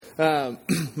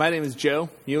My name is Joe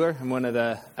Mueller. I'm one of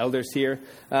the elders here.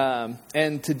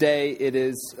 And today it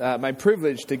is my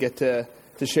privilege to get to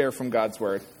share from God's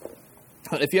Word.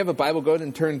 If you have a Bible, go ahead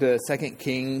and turn to 2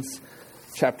 Kings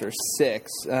chapter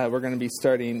 6. We're going to be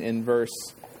starting in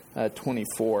verse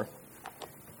 24.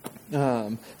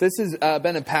 This has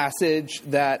been a passage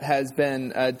that has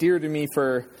been dear to me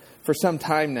for some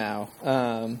time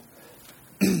now.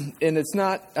 And it's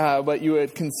not what you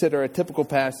would consider a typical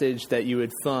passage that you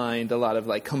would find a lot of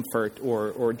like comfort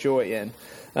or joy in.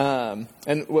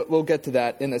 And we'll get to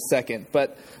that in a second.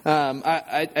 But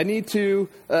I need to,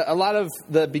 a lot of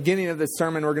the beginning of this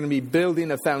sermon, we're going to be building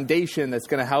a foundation that's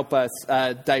going to help us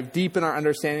dive deep in our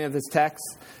understanding of this text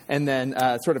and then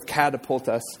sort of catapult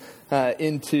us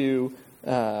into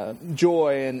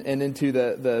joy and into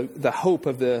the hope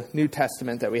of the New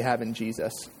Testament that we have in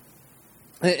Jesus.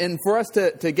 And for us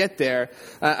to get there,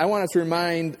 I want us to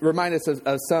remind us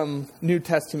of some New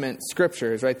Testament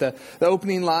scriptures, right? The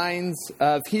opening lines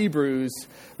of Hebrews,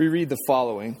 we read the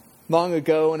following. Long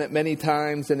ago and at many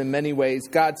times and in many ways,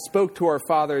 God spoke to our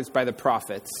fathers by the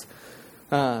prophets.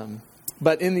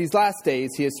 But in these last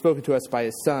days, he has spoken to us by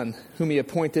his Son, whom he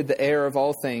appointed the heir of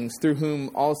all things, through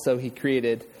whom also he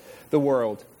created the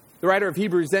world. The writer of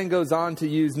Hebrews then goes on to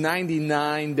use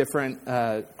 99 different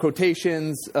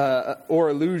quotations or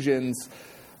allusions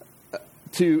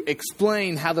to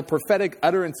explain how the prophetic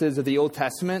utterances of the Old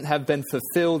Testament have been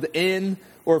fulfilled in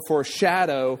or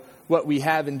foreshadow what we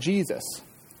have in Jesus.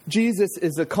 Jesus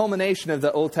is the culmination of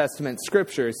the Old Testament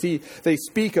scriptures. They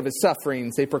speak of his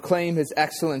sufferings, they proclaim his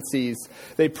excellencies,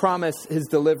 they promise his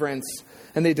deliverance,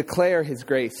 and they declare his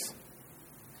grace.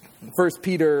 1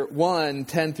 Peter 1,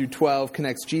 10 through 12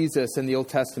 connects Jesus and the Old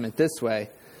Testament this way.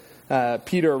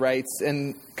 Peter writes,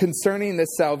 and concerning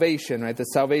this salvation, right, the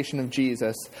salvation of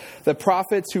Jesus, the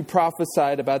prophets who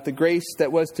prophesied about the grace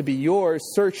that was to be yours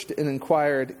searched and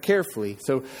inquired carefully.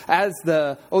 So as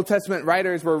the Old Testament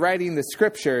writers were writing the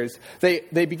scriptures,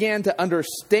 they began to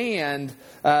understand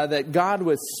that God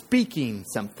was speaking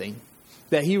something,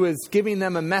 that he was giving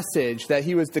them a message, that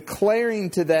he was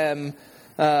declaring to them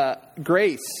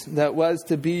grace that was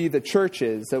to be the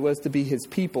churches, that was to be his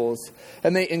peoples.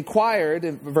 And they inquired,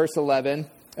 in verse 11,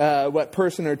 what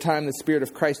person or time the Spirit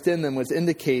of Christ in them was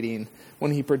indicating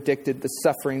when he predicted the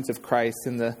sufferings of Christ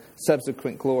and the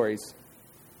subsequent glories.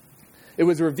 It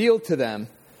was revealed to them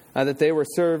that they were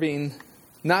serving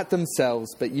not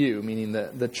themselves, but you, meaning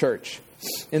the church,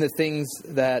 in the things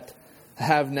that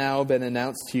have now been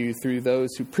announced to you through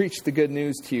those who preach the good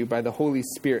news to you by the Holy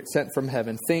Spirit sent from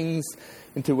heaven, things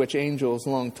into which angels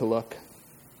long to look.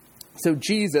 So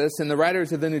Jesus and the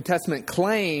writers of the New Testament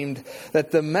claimed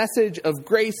that the message of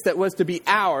grace that was to be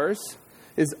ours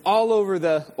is all over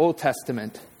the Old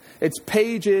Testament. Its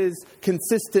pages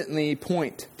consistently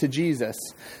point to Jesus.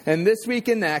 And this week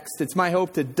and next, it's my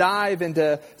hope to dive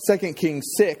into 2 Kings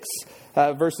 6,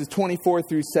 verses 24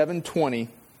 through 7:20,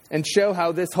 and show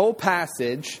how this whole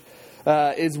passage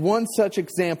is one such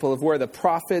example of where the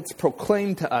prophets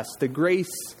proclaim to us the grace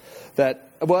that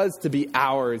was to be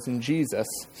ours in Jesus,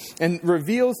 and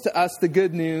reveals to us the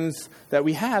good news that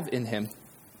we have in him.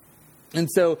 And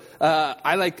so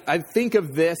I think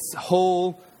of this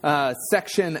whole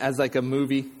section as like a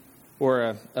movie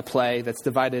or a play that's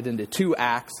divided into 2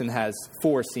 acts and has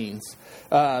 4 scenes.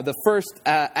 The first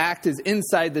act is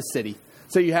inside the city.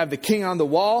 So you have the king on the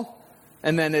wall,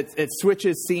 and then it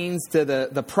switches scenes to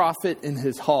the prophet in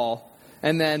his hall.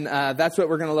 And then that's what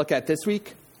we're going to look at this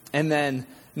week. And then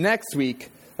next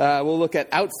week, we'll look at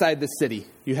outside the city.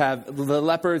 You have the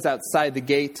lepers outside the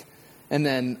gate, and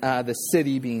then the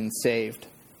city being saved.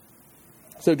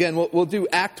 So again, we'll do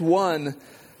Act 1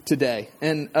 today.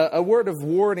 And a word of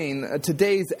warning,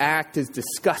 today's act is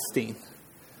disgusting,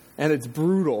 and it's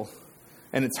brutal,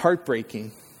 and it's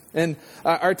heartbreaking. And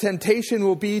our temptation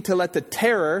will be to let the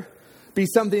terror be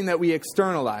something that we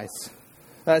externalize,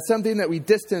 something that we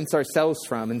distance ourselves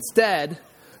from. Instead,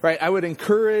 right, I would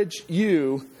encourage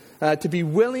you to be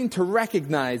willing to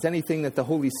recognize anything that the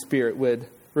Holy Spirit would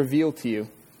reveal to you.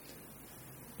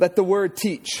 Let the word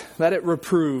teach. Let it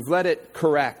reprove. Let it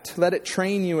correct. Let it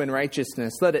train you in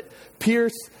righteousness. Let it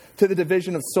pierce to the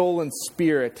division of soul and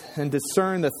spirit and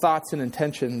discern the thoughts and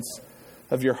intentions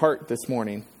of your heart this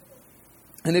morning.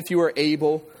 And if you are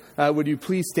able, would you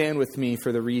please stand with me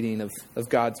for the reading of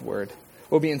God's word?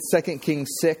 We'll be in 2 Kings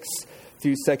 6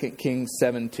 through 2 Kings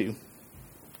 7:2.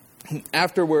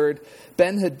 Afterward,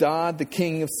 Ben-Hadad, the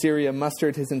king of Syria,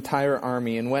 mustered his entire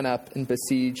army and went up and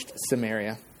besieged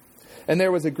Samaria. And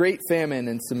there was a great famine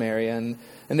in Samaria, and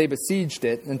they besieged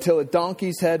it, until a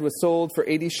donkey's head was sold for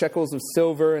 80 shekels of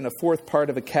silver, and a fourth part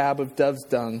of a cab of dove's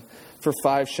dung for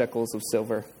 5 shekels of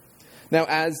silver. Now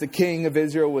as the king of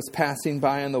Israel was passing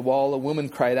by on the wall, a woman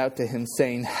cried out to him,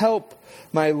 saying, "Help,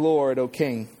 my lord, O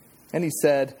king." And he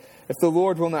said, "If the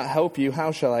Lord will not help you,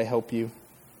 how shall I help you?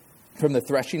 From the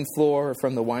threshing floor or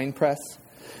from the winepress?"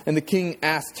 And the king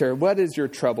asked her, "What is your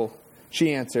trouble?"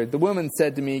 She answered, "The woman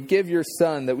said to me, 'Give your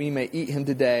son that we may eat him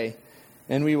today,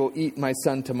 and we will eat my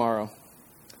son tomorrow.'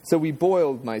 So we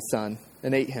boiled my son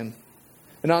and ate him.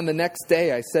 And on the next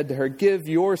day I said to her, 'Give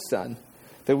your son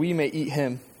that we may eat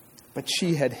him.' But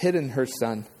she had hidden her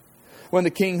son. When the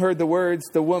king heard the words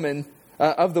of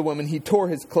the woman, he tore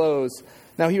his clothes.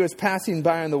 Now he was passing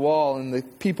by on the wall, and the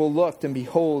people looked, and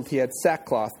behold, he had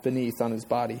sackcloth beneath on his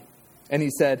body. And he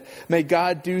said, 'May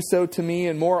God do so to me,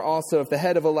 and more also, if the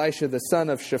head of Elisha, the son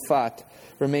of Shaphat,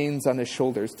 remains on his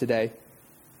shoulders today.'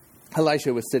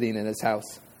 Elisha was sitting in his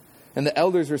house, and the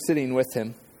elders were sitting with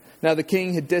him. Now the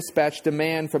king had dispatched a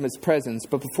man from his presence,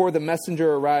 but before the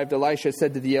messenger arrived, Elisha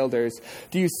said to the elders,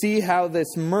 'Do you see how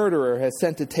this murderer has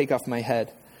sent to take off my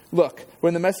head? Look,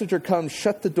 when the messenger comes,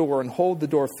 shut the door and hold the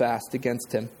door fast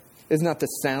against him. Is not the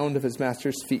sound of his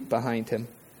master's feet behind him?'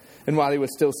 And while he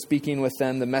was still speaking with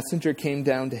them, the messenger came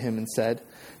down to him and said,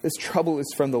 'This trouble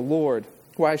is from the Lord.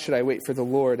 Why should I wait for the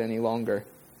Lord any longer?'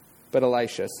 But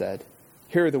Elisha said,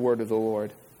 'Hear the word of the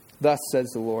Lord. Thus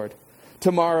says the Lord,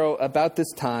 tomorrow about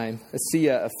this time a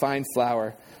seah of fine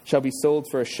flour shall be sold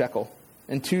for a shekel,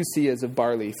 and 2 seahs of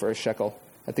barley for a shekel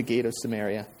at the gate of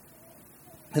Samaria.'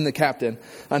 And the captain,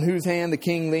 on whose hand the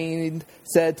king leaned,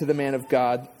 said to the man of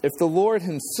God, 'If the Lord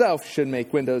himself should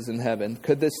make windows in heaven,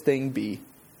 could this thing be?'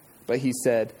 But he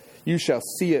said, 'You shall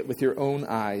see it with your own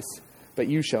eyes, but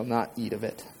you shall not eat of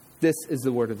it.'" This is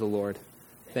the word of the Lord.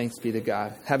 Thanks be to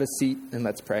God. Have a seat and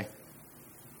let's pray.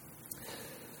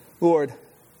 Lord,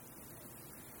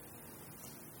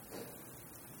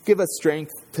 give us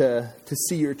strength to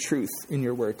see your truth in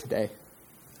your word today.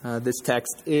 This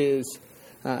text is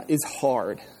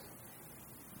hard.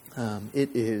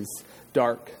 It is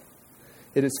dark.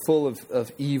 It is full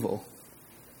of evil.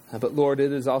 But Lord,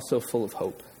 it is also full of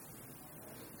hope.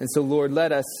 And so, Lord,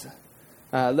 let us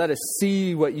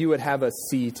see what you would have us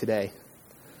see today.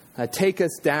 Take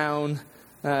us down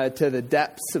to the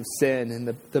depths of sin and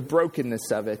the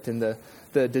brokenness of it and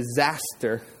the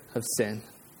disaster of sin.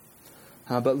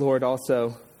 But Lord,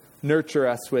 also nurture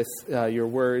us with your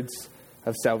words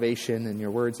of salvation and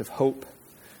your words of hope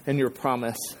and your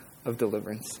promise of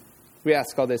deliverance. We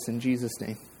ask all this in Jesus'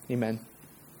 name. Amen.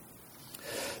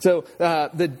 So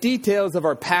the details of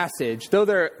our passage, though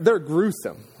they're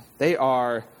gruesome, they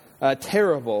are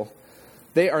terrible,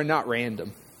 they are not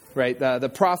random. Right? The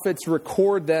prophets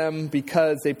record them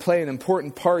because they play an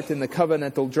important part in the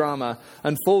covenantal drama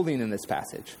unfolding in this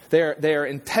passage. They are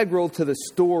integral to the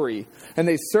story, and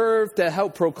they serve to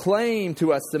help proclaim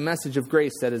to us the message of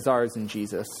grace that is ours in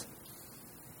Jesus.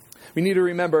 We need to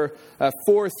remember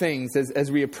 4 things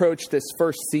as we approach this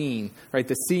first scene, right?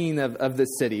 The scene of the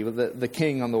city with the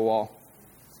king on the wall.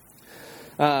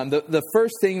 The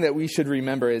first thing that we should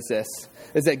remember is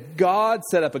that God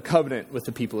set up a covenant with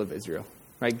the people of Israel.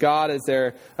 Right, God is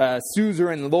their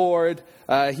suzerain Lord.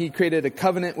 He created a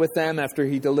covenant with them after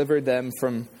he delivered them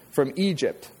from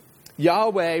Egypt.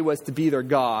 Yahweh was to be their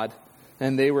God,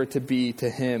 and they were to be to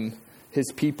him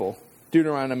his people.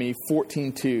 Deuteronomy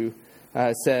 14:2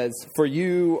 says, "For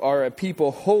you are a people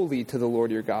holy to the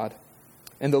Lord your God,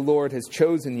 and the Lord has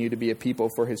chosen you to be a people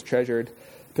for his treasured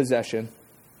possession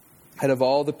out of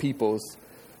all the peoples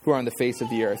who are on the face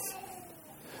of the earth."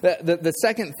 The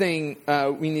second thing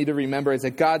we need to remember is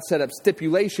that God set up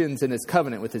stipulations in his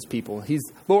covenant with his people. He's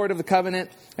Lord of the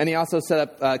covenant, and he also set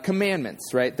up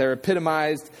commandments, right? They're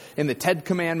epitomized in the 10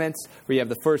 Commandments, where you have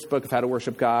the first book of how to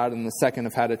worship God and the second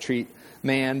of how to treat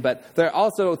man. But they're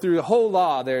also, through the whole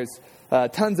law, there's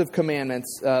tons of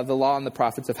commandments, the law and the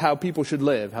prophets, of how people should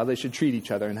live, how they should treat each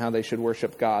other, and how they should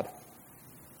worship God.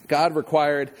 God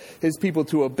required his people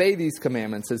to obey these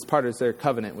commandments as part of their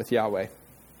covenant with Yahweh.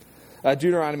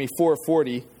 Deuteronomy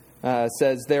 4:40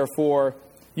 says, "Therefore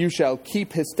you shall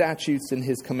keep his statutes and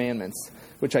his commandments,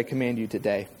 which I command you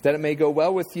today, that it may go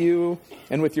well with you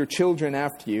and with your children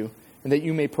after you, and that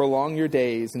you may prolong your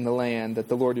days in the land that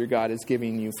the Lord your God is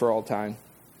giving you for all time."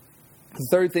 The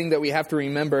third thing that we have to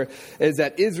remember is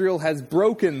that Israel has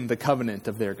broken the covenant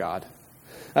of their God.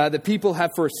 The people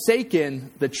have forsaken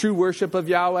the true worship of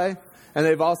Yahweh, and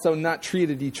they've also not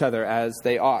treated each other as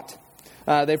they ought.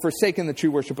 They've forsaken the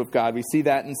true worship of God. We see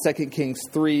that in 2 Kings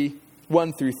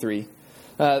 3:1-3.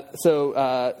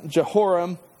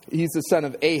 Jehoram, he's the son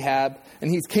of Ahab, and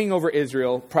he's king over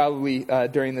Israel, probably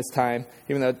during this time,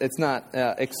 even though it's not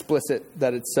explicit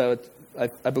that it's so.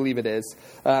 I believe it is.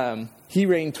 He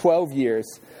reigned 12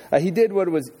 years. He did what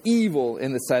was evil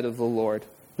in the sight of the Lord,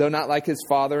 though not like his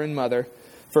father and mother,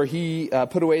 for he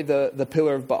put away the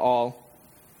pillar of Baal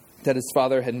that his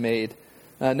father had made.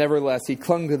 Nevertheless, he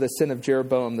clung to the sin of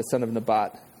Jeroboam, the son of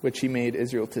Nebat, which he made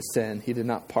Israel to sin. He did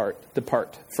not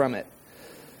depart from it.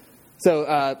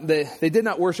 So they did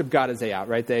not worship God as they out,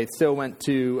 right? They still went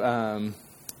to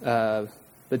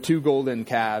the 2 golden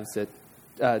calves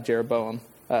that Jeroboam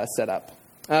set up.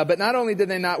 But not only did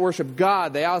they not worship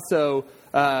God, they also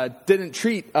didn't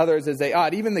treat others as they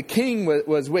ought. Even the king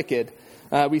was wicked.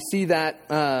 We see that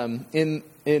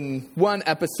in one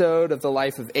episode of the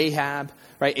life of Ahab.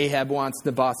 Right? Ahab wants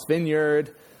Naboth's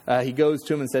vineyard. He goes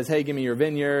to him and says, "Hey, give me your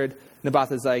vineyard."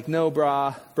 Naboth is like, "No,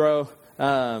 bro.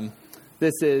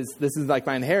 This is like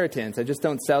my inheritance. I just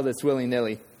don't sell this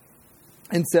willy-nilly."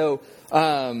 And so,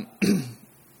 but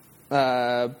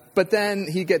then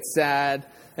he gets sad,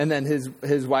 and then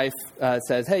his wife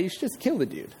says, "Hey, you should just kill the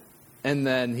dude." And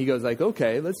then he goes like,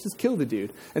 "Okay, let's just kill the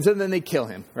dude." And so then they kill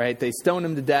him, right? They stone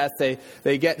him to death.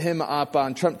 They get him up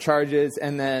on Trump charges,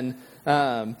 and then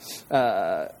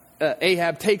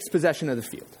Ahab takes possession of the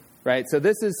field, right? So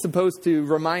this is supposed to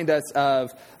remind us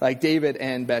of like David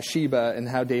and Bathsheba and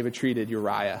how David treated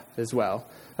Uriah as well.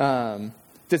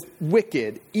 Just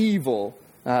wicked, evil,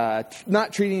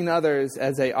 not treating others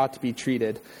as they ought to be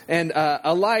treated. And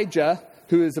Elijah,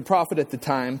 who is a prophet at the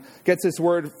time, gets this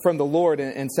word from the Lord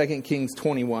in 2 Kings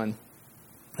 21.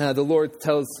 The Lord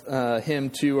tells him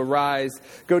to arise,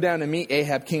 go down and meet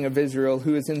Ahab, king of Israel,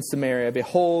 who is in Samaria.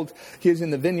 Behold, he is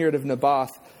in the vineyard of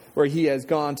Naboth, where he has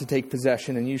gone to take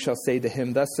possession. And you shall say to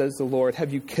him, Thus says the Lord,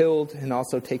 have you killed and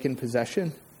also taken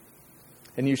possession?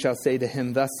 And you shall say to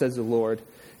him, Thus says the Lord,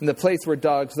 in the place where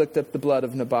dogs licked up the blood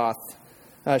of Naboth,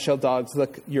 shall dogs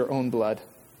lick your own blood.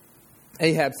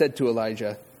 Ahab said to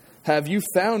Elijah, Have you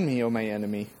found me, O my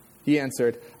enemy? He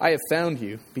answered, I have found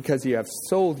you, because you have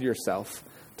sold yourself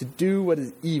to do what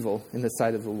is evil in the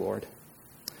sight of the Lord.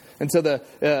 And so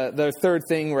the third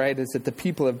thing, right, is that the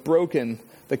people have broken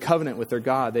the covenant with their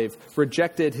God. They've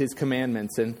rejected his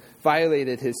commandments and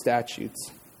violated his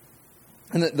statutes.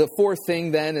 And the fourth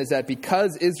thing then is that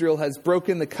because Israel has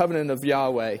broken the covenant of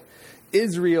Yahweh,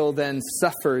 Israel then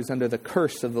suffers under the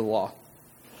curse of the law.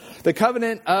 The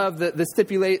covenant of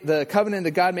the covenant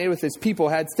that God made with his people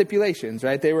had stipulations,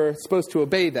 right? They were supposed to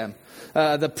obey them.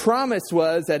 The promise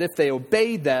was that if they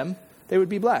obeyed them, they would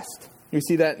be blessed. You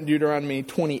see that in Deuteronomy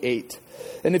 28.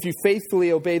 And if you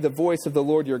faithfully obey the voice of the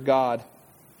Lord your God,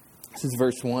 this is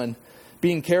verse 1,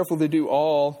 being careful to do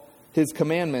all his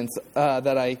commandments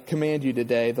that I command you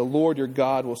today, the Lord your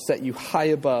God will set you high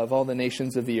above all the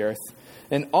nations of the earth.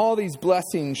 And all these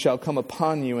blessings shall come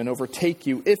upon you and overtake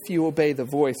you if you obey the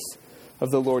voice of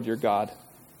the Lord your God.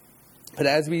 But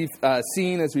as we've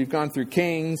seen, as we've gone through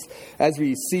Kings, as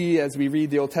we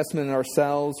read the Old Testament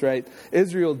ourselves, right,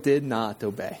 Israel did not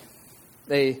obey.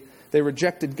 They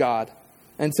rejected God.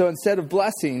 And so instead of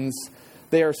blessings,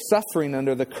 they are suffering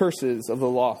under the curses of the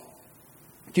law.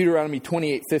 Deuteronomy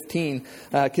 28:15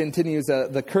 continues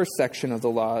the curse section of the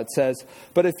law. It says,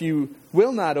 But if you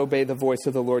will not obey the voice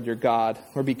of the Lord your God,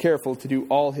 or be careful to do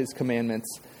all his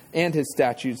commandments and his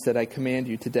statutes that I command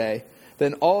you today,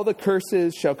 then all the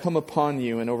curses shall come upon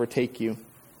you and overtake you.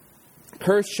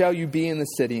 Cursed shall you be in the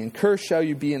city, and cursed shall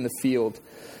you be in the field.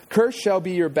 Cursed shall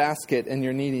be your basket and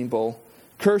your kneading bowl.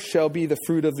 Cursed shall be the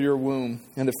fruit of your womb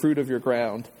and the fruit of your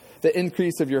ground, the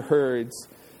increase of your herds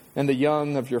and the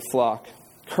young of your flock.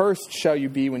 Cursed shall you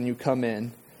be when you come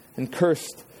in, and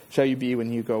cursed shall you be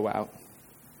when you go out.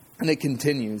 And it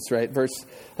continues, right? Verse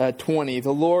 20,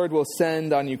 the Lord will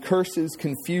send on you curses,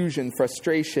 confusion,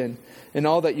 frustration, and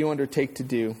all that you undertake to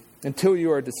do, until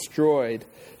you are destroyed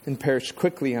and perish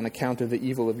quickly on account of the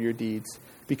evil of your deeds,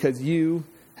 because you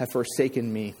have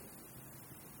forsaken me.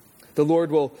 The Lord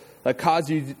will cause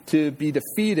you to be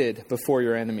defeated before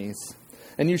your enemies.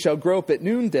 And you shall grope at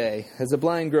noonday, as a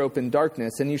blind grope in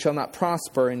darkness, and you shall not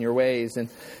prosper in your ways, and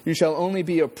you shall only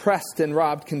be oppressed and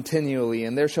robbed continually,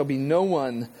 and there shall be no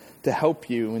one to help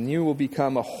you, and you will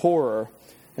become a horror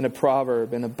and a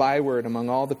proverb and a byword among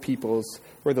all the peoples,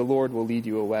 where the Lord will lead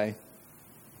you away.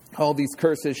 All these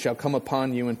curses shall come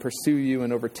upon you and pursue you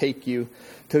and overtake you,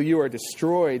 till you are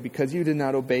destroyed, because you did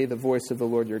not obey the voice of the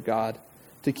Lord your God,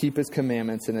 to keep his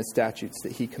commandments and his statutes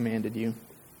that he commanded you.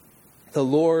 The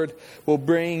Lord will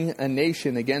bring a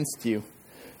nation against you,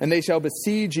 and they shall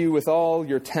besiege you with all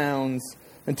your towns,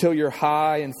 until your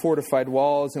high and fortified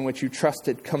walls in which you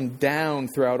trusted come down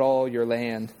throughout all your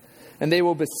land. And they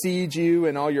will besiege you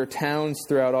and all your towns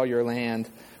throughout all your land,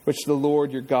 which the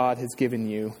Lord your God has given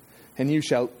you. And you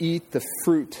shall eat the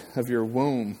fruit of your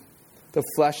womb, the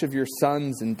flesh of your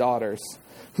sons and daughters,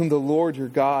 whom the Lord your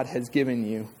God has given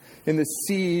you, in the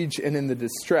siege and in the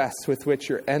distress with which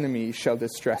your enemies shall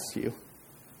distress you.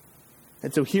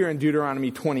 And so here in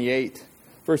Deuteronomy 28,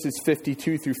 verses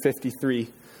 52 through 53,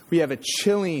 we have a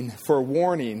chilling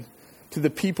forewarning to the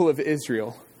people of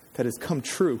Israel that has come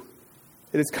true.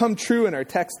 It has come true in our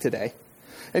text today.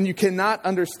 And you cannot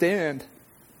understand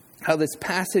how this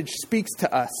passage speaks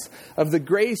to us of the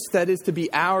grace that is to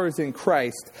be ours in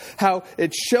Christ, how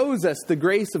it shows us the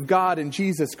grace of God in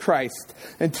Jesus Christ,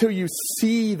 until you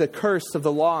see the curse of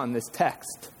the law in this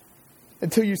text,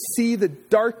 until you see the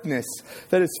darkness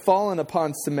that has fallen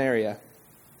upon Samaria.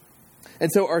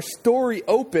 And so our story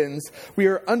opens, we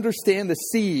understand the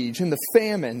siege and the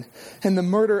famine and the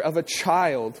murder of a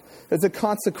child as the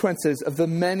consequences of the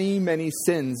many, many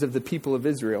sins of the people of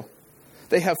Israel.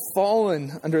 They have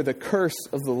fallen under the curse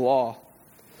of the law.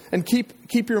 And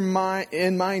keep your mind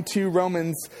in mind too,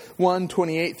 Romans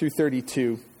 1:28 through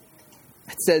 32.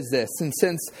 It says this, and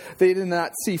since they did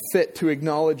not see fit to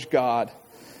acknowledge God,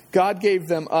 God gave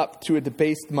them up to a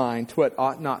debased mind to what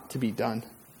ought not to be done.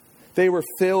 They were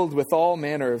filled with all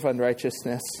manner of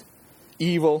unrighteousness,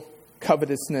 evil,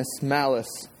 covetousness,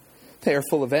 malice. They are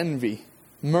full of envy,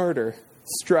 murder,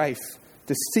 strife,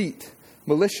 deceit,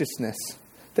 maliciousness.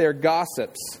 They are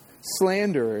gossips,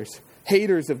 slanderers,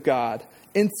 haters of God,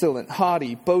 insolent,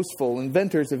 haughty, boastful,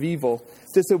 inventors of evil,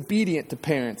 disobedient to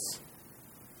parents,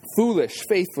 foolish,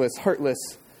 faithless, heartless,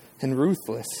 and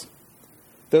ruthless.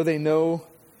 Though they know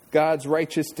God's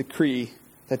righteous decree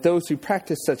that those who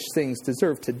practice such things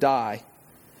deserve to die,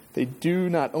 they do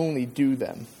not only do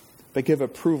them, but give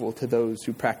approval to those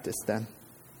who practice them.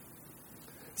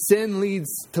 Sin leads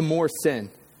to more sin,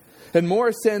 and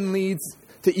more sin leads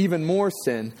to even more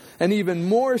sin, and even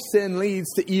more sin leads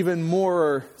to even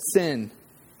more sin.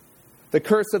 The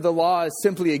curse of the law is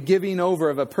simply a giving over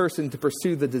of a person to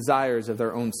pursue the desires of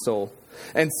their own soul.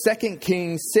 And 2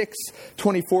 Kings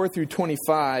 6:24 through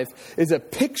 25 is a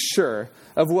picture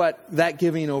of what that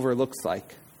giving over looks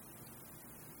like.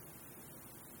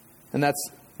 And that's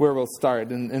where we'll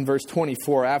start. In verse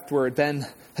 24, afterward, then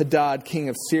Hadad, king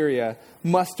of Syria,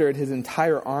 mustered his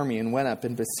entire army and went up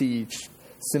and besieged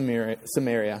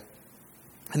Samaria.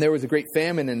 And there was a great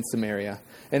famine in Samaria,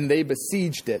 and they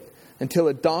besieged it, until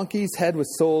a donkey's head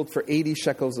was sold for 80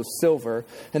 shekels of silver,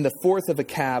 and the fourth of a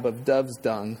cab of dove's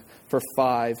dung for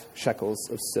 5 shekels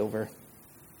of silver.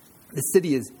 The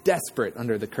city is desperate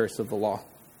under the curse of the law.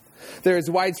 There is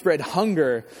widespread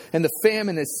hunger, and the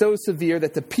famine is so severe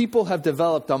that the people have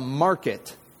developed a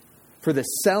market for the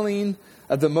selling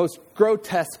of the most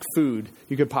grotesque food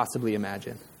you could possibly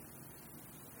imagine.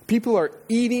 People are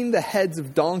eating the heads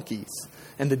of donkeys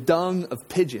and the dung of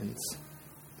pigeons.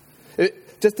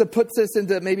 Just to put this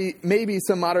into maybe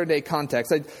some modern day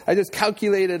context, I just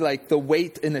calculated like the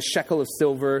weight in a shekel of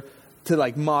silver to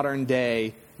like modern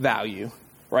day value,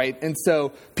 right? And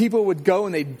so people would go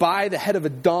and they'd buy the head of a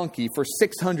donkey for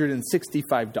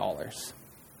 $665.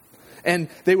 And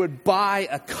they would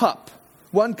buy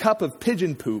one cup of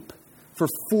pigeon poop for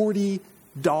 $40.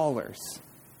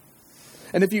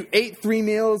 And if you ate 3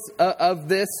 meals of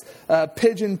this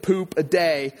pigeon poop a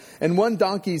day and one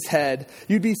donkey's head,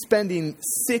 you'd be spending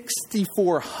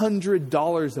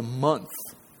 $6,400 a month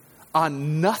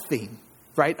on nothing,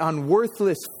 right? On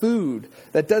worthless food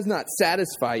that does not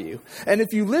satisfy you. And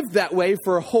if you lived that way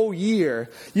for a whole year,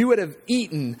 you would have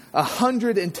eaten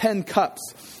 110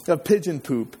 cups of pigeon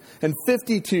poop and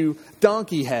 52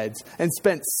 donkey heads and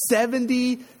spent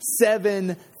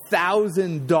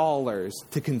 $77,000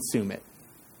 to consume it.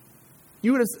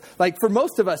 You would have, for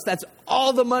most of us, that's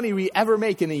all the money we ever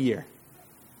make in a year.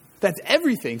 That's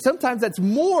everything. Sometimes that's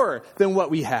more than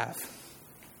what we have.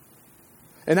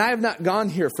 And I have not gone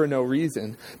here for no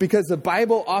reason, because the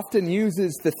Bible often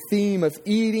uses the theme of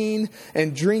eating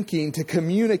and drinking to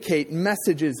communicate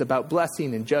messages about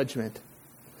blessing and judgment.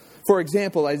 For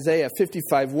example, Isaiah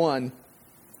 55:1,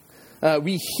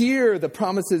 we hear the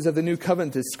promises of the new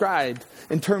covenant described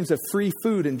in terms of free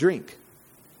food and drink.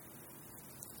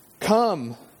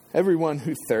 Come, everyone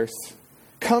who thirsts,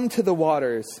 come to the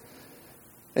waters.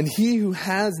 And he who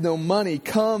has no money,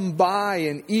 come buy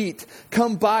and eat.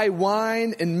 Come buy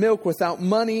wine and milk without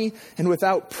money and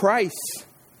without price.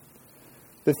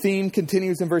 The theme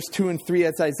continues in verse 2 and 3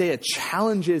 as Isaiah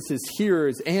challenges his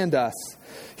hearers and us.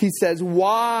 He says,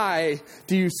 why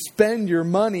do you spend your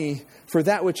money for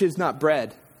that which is not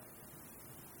bread,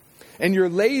 and your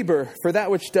labor for that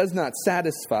which does not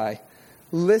satisfy?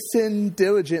 Listen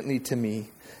diligently to me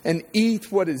and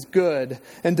eat what is good,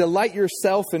 and delight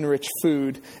yourself in rich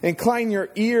food. Incline your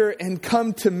ear and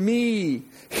come to me.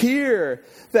 Hear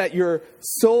that your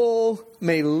soul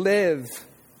may live.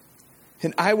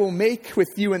 And I will make with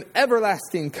you an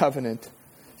everlasting covenant,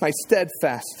 my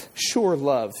steadfast, sure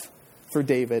love for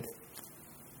David.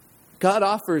 God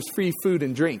offers free food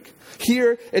and drink.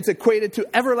 Here, it's equated to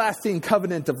everlasting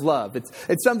covenant of love.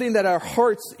 It's something that our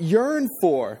hearts yearn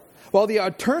for. While the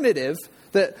alternative,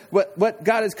 what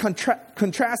God is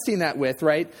contrasting that with,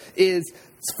 right, is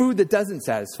food that doesn't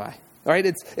satisfy. All right,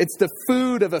 it's the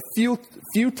food of a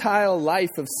futile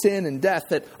life of sin and death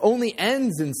that only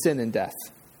ends in sin and death.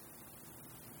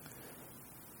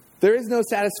 There is no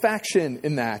satisfaction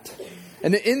in that.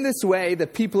 And in this way, the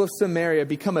people of Samaria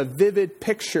become a vivid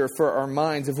picture for our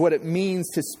minds of what it means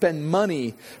to spend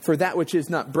money for that which is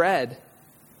not bread,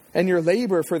 and your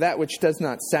labor for that which does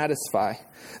not satisfy.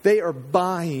 They are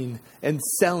buying and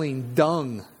selling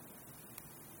dung.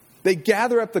 They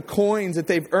gather up the coins that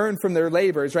they've earned from their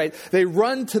labors, right? They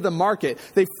run to the market.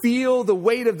 They feel the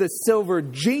weight of the silver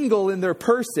jingle in their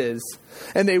purses,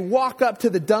 and they walk up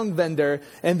to the dung vendor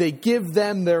and they give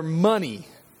them their money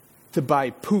to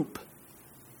buy poop.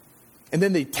 And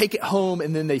then they take it home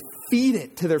and then they feed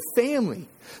it to their family.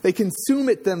 They consume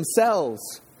it themselves.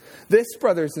 This,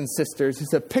 brothers and sisters,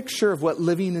 is a picture of what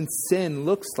living in sin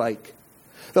looks like.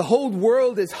 The whole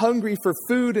world is hungry for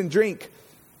food and drink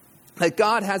that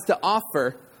God has to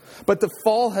offer, but the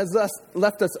fall has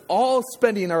left us all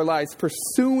spending our lives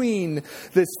pursuing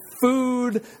this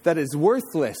food that is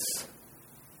worthless.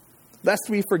 Lest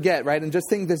we forget, right, and just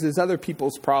think this is other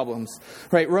people's problems,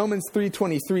 right? Romans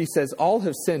 3:23 says, all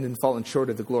have sinned and fallen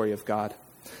short of the glory of God.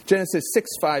 Genesis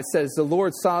 6:5 says, the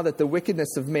Lord saw that the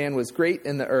wickedness of man was great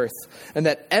in the earth, and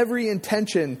that every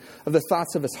intention of the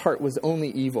thoughts of his heart was only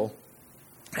evil.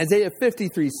 Isaiah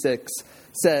 53:6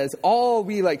 says, all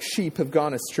we like sheep have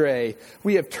gone astray.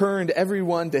 We have turned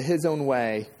everyone to his own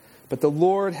way, but the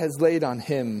Lord has laid on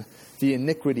him the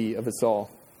iniquity of us all.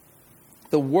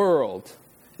 The world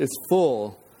is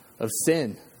full of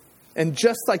sin. And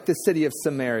just like the city of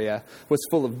Samaria was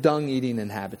full of dung-eating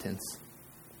inhabitants.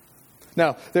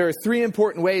 Now, there are three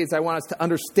important ways I want us to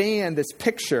understand this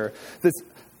picture, this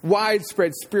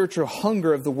widespread spiritual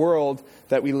hunger of the world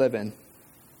that we live in.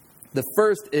 The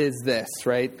first is this,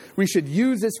 right? We should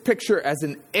use this picture as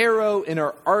an arrow in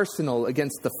our arsenal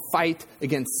against the fight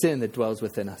against sin that dwells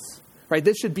within us. Right?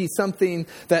 This should be something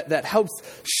that helps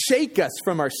shake us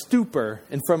from our stupor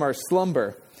and from our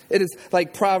slumber. It is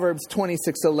like Proverbs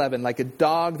 26:11, like a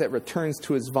dog that returns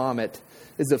to his vomit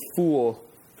is a fool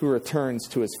who returns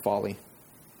to his folly.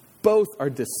 Both are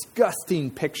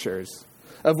disgusting pictures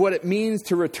of what it means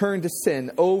to return to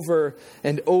sin over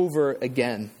and over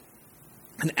again.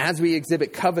 And as we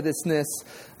exhibit covetousness,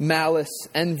 malice,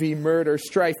 envy, murder,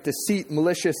 strife, deceit,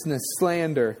 maliciousness,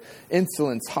 slander,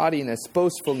 insolence, haughtiness,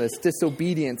 boastfulness,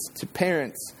 disobedience to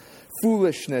parents,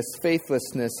 foolishness,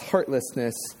 faithlessness,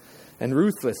 heartlessness, and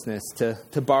ruthlessness,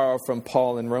 to borrow from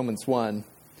Paul in Romans 1,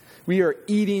 we are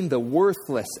eating the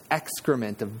worthless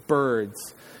excrement of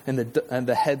birds and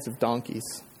the heads of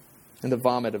donkeys and the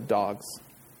vomit of dogs.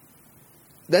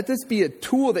 Let this be a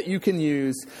tool that you can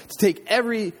use to take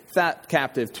every thought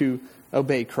captive to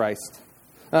obey Christ.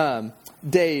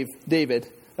 David,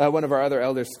 one of our other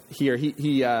elders here,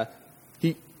 he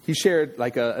shared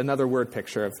like another word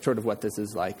picture of sort of what this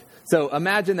is like. So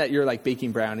imagine that you're like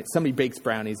baking brownies. Somebody bakes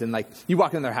brownies, and like you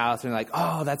walk in their house and you're like,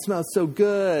 oh, that smells so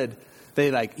good.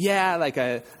 They like, yeah, like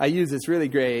I use this really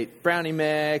great brownie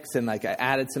mix, and like I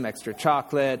added some extra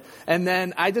chocolate, and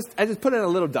then I just put in a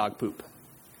little dog poop.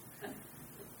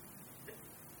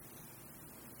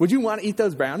 Would you want to eat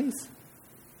those brownies?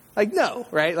 Like, no,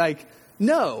 right? Like,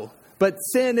 no. But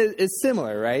sin is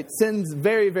similar, right? Sin's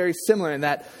very, very similar in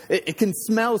that it can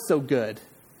smell so good.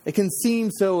 It can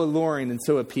seem so alluring and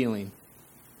so appealing.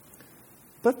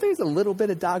 But if there's a little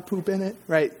bit of dog poop in it,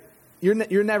 right? You're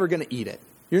never going to eat it.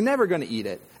 You're never going to eat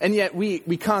it. And yet we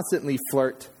constantly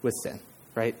flirt with sin,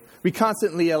 right? We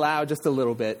constantly allow just a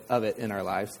little bit of it in our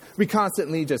lives. We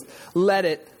constantly just let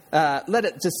it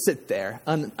just sit there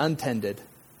untended.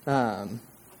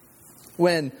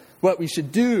 When what we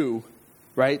should do,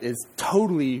 right, is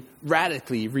totally,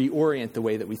 radically reorient the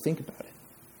way that we think about it.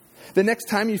 The next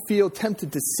time you feel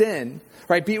tempted to sin,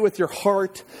 right, be it with your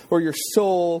heart or your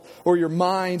soul or your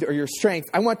mind or your strength,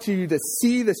 I want you to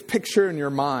see this picture in your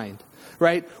mind,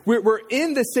 right? We're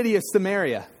in the city of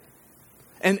Samaria,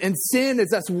 and sin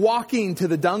is us walking to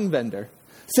the dung vendor.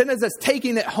 Sin is us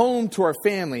taking it home to our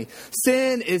family.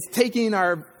 Sin is taking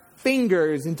our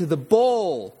fingers into the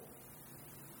bowl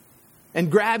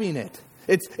and grabbing it.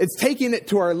 It's taking it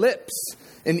to our lips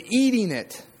and eating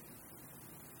it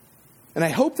And I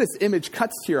hope this image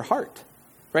cuts to your heart,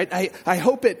 right? I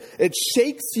hope it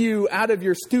shakes you out of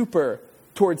your stupor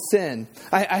towards sin.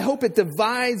 I hope it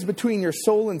divides between your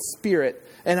soul and spirit.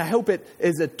 And I hope it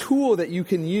is a tool that you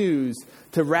can use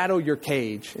to rattle your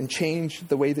cage and change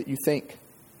the way that you think.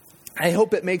 I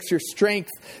hope it makes your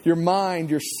strength, your mind,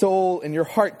 your soul, and your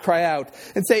heart cry out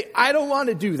and say, I don't want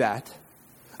to do that.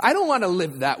 I don't want to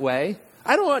live that way.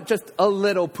 I don't want just a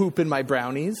little poop in my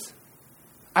brownies.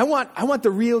 I want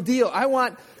the real deal. I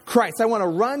want Christ. I want to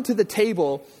run to the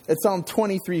table that Psalm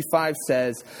 23:5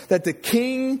 says, that the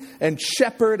King and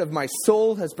Shepherd of my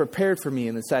soul has prepared for me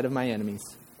in the sight of my enemies.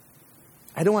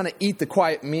 I don't want to eat the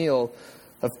quiet meal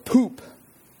of poop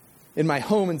in my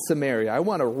home in Samaria. I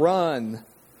want to run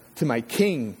to my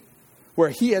King, where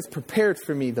he has prepared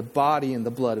for me the body and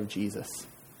the blood of Jesus,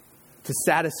 to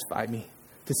satisfy me,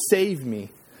 to save me,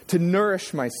 to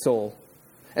nourish my soul.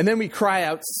 And then we cry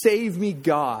out, save me,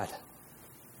 God.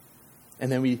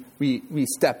 And then we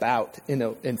step out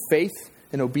in faith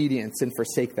and obedience and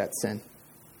forsake that sin.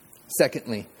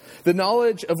 Secondly, the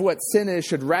knowledge of what sin is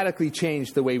should radically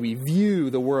change the way we view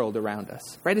the world around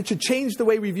us. Right? It should change the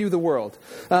way we view the world.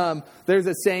 There's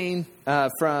a saying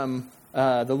from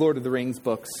the Lord of the Rings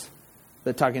books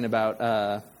that talking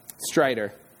about Strider.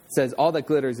 It says, all that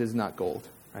glitters is not gold.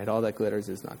 Right? All that glitters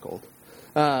is not gold.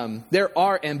 There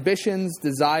are ambitions,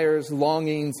 desires,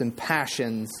 longings, and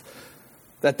passions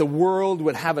that the world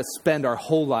would have us spend our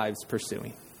whole lives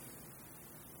pursuing.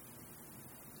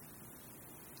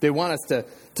 They want us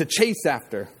to chase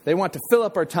after. They want to fill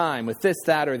up our time with this,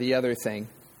 that, or the other thing.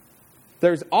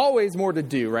 There's always more to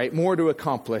do, right? More to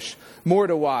accomplish, more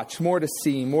to watch, more to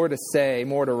see, more to say,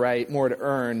 more to write, more to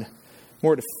earn,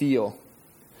 more to feel.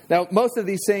 Now, most of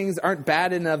these things aren't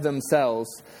bad in of themselves,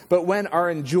 but when our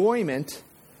enjoyment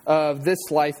of this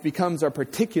life becomes our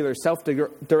particular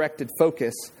self-directed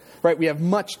focus, right, we have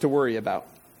much to worry about.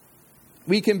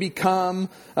 We can become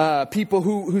people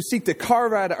who seek to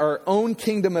carve out our own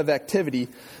kingdom of activity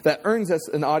that earns us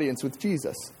an audience with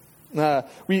Jesus.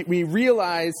 We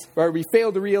realize, or we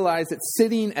fail to realize, that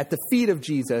sitting at the feet of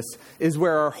Jesus is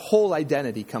where our whole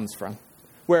identity comes from,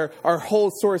 where our whole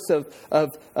source of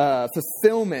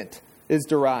fulfillment is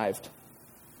derived.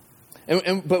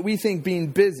 But we think being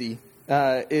busy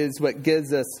is what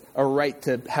gives us a right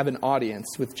to have an audience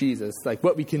with Jesus, like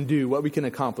what we can do, what we can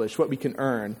accomplish, what we can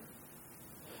earn.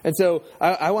 And so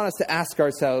I want us to ask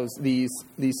ourselves these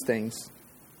things.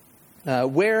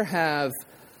 Where have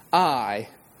I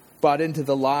bought into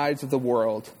the lives of the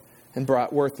world and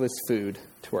brought worthless food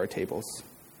to our tables?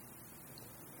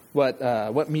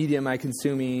 What media am I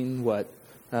consuming? What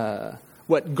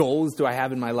goals do I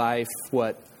have in my life?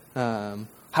 How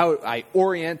I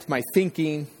orient my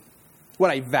thinking?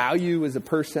 What I value as a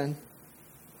person?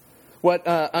 What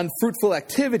unfruitful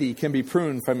activity can be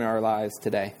pruned from our lives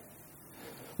today?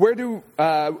 Where do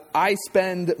I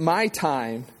spend my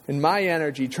time and my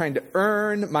energy trying to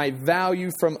earn my value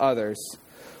from others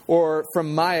or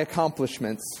from my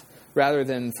accomplishments rather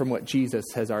than from what Jesus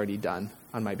has already done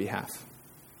on my behalf?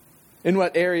 In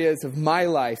what areas of my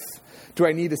life do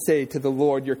I need to say to the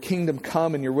Lord, your kingdom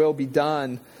come and your will be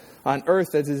done on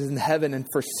earth as it is in heaven, and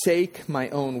forsake my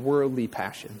own worldly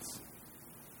passions?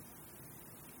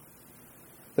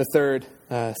 The third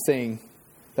thing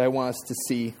that I want us to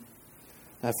see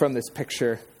from this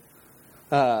picture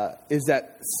is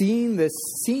that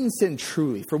seeing sin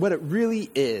truly for what it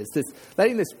really is,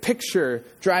 letting this picture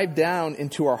drive down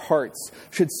into our hearts,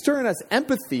 should stir in us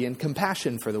empathy and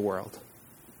compassion for the world.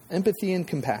 Empathy and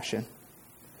compassion.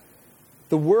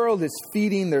 The world is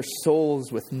feeding their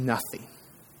souls with nothing.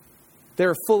 They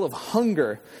are full of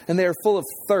hunger and they are full of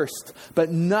thirst, but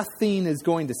nothing is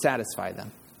going to satisfy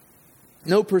them.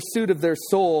 No pursuit of their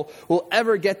soul will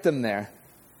ever get them there.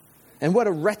 And what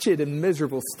a wretched and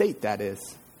miserable state that is.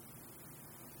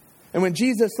 And when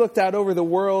Jesus looked out over the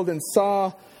world and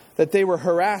saw that they were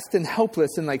harassed and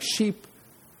helpless and like sheep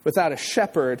without a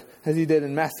shepherd, as he did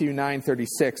in Matthew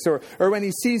 9:36, or when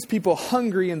he sees people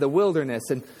hungry in the wilderness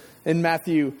and in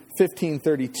Matthew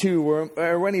 15:32,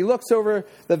 or when he looks over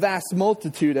the vast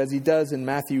multitude as he does in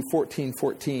Matthew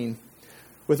 14:14,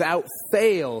 without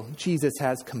fail, Jesus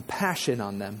has compassion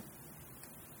on them.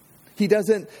 He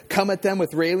doesn't come at them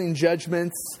with railing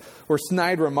judgments or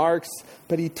snide remarks,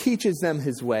 but he teaches them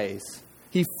his ways.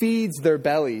 He feeds their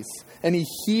bellies and he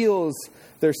heals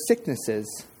their sicknesses.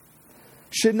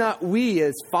 Should not we,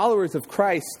 as followers of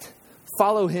Christ,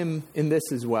 follow him in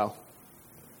this as well?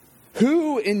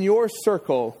 Who in your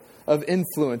circle of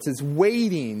influence is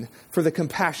waiting for the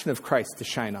compassion of Christ to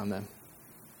shine on them?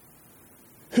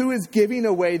 Who is giving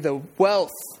away the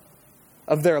wealth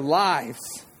of their lives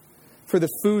for the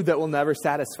food that will never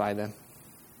satisfy them?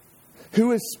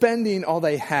 Who is spending all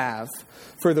they have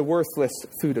for the worthless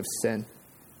food of sin?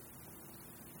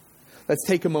 Let's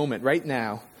take a moment right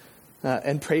now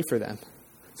and pray for them.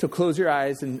 So close your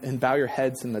eyes and bow your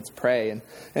heads and let's pray.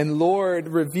 And Lord,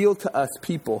 reveal to us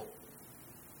people.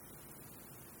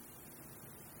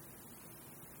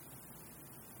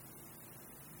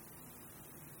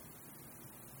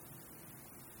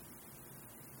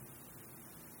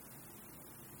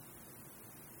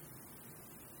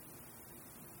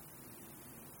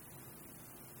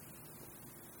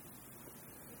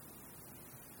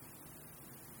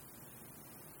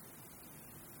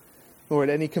 Lord,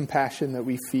 any compassion that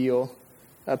we feel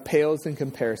pales in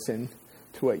comparison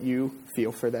to what you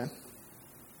feel for them.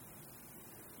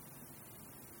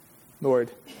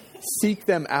 Lord, seek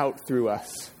them out through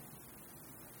us.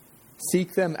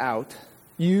 Seek them out.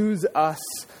 Use us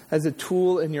as a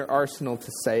tool in your arsenal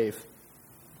to save.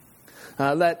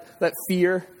 Let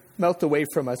fear melt away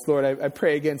from us. Lord, I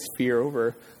pray against fear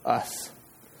over us.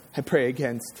 I pray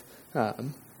against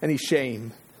any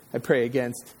shame. I pray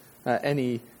against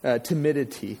any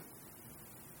timidity.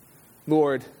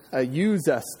 Lord, use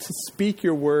us to speak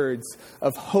your words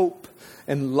of hope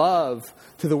and love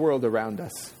to the world around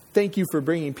us. Thank you for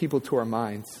bringing people to our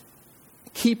minds.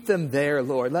 Keep them there,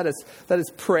 Lord. Let us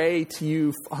pray to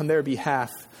you on their behalf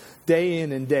day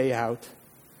in and day out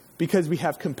because we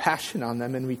have compassion on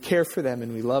them and we care for them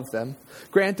and we love them.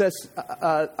 Grant us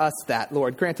that,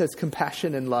 Lord. Grant us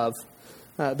compassion and love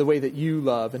the way that you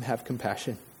love and have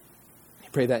compassion.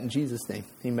 Pray that in Jesus' name.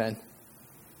 Amen.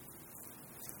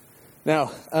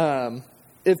 Now,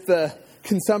 if the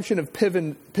consumption of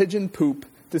pigeon poop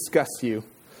disgusts you,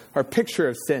 our picture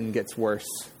of sin gets worse.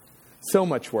 So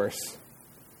much worse.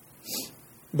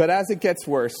 But as it gets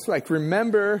worse,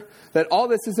 remember that all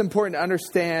this is important to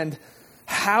understand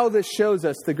how this shows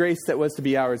us the grace that was to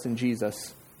be ours in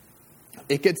Jesus.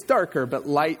 It gets darker, but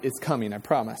light is coming, I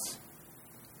promise.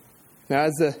 Now,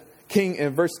 as the king, in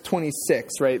verse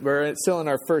 26, right? We're still in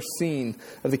our first scene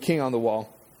of the king on the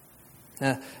wall.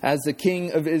 As the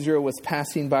king of Israel was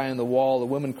passing by on the wall, a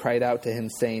woman cried out to him,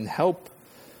 saying, "Help,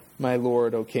 my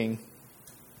lord, O king."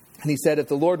 And he said, "If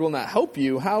the Lord will not help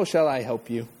you, how shall I help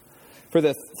you?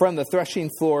 From the threshing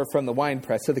floor, from the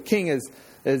winepress." So the king is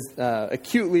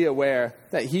acutely aware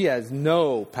that he has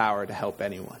no power to help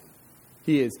anyone.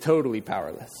 He is totally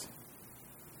powerless.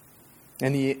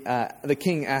 And the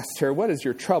king asked her, "What is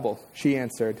your trouble?" She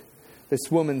answered, "This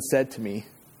woman said to me,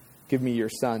 'Give me your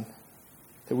son,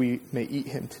 that we may eat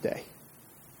him today,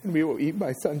 and we will eat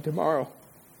my son tomorrow.'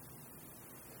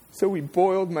 So we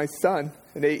boiled my son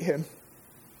and ate him.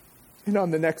 And on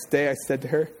the next day I said to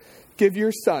her, 'Give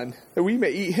your son, that we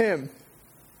may eat him.'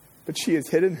 But she has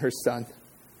hidden her son."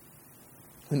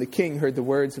 When the king heard the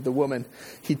words of the woman,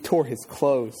 he tore his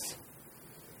clothes.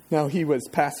 Now he was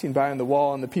passing by on the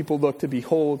wall, and the people looked, and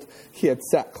behold, he had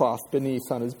sackcloth beneath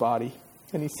on his body.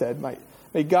 And he said,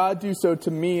 May God do so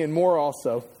to me and more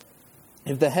also,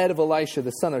 if the head of Elisha,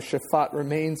 the son of Shaphat,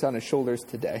 remains on his shoulders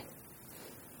today.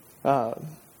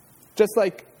 Just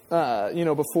like,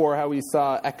 before, how we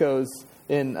saw echoes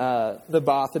in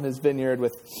Naboth and his vineyard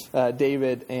with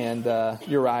David and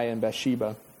Uriah and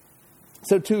Bathsheba.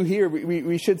 So too here,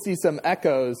 we should see some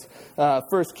echoes,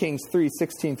 1 Kings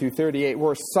 3:16 through 38,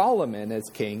 where Solomon is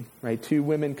king, right? Two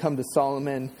women come to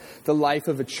Solomon. The life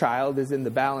of a child is in the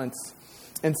balance.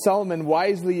 And Solomon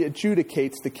wisely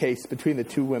adjudicates the case between the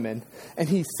two women. And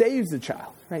he saves the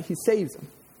child, right? He saves him.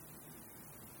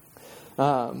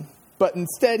 But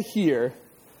instead here,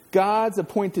 instead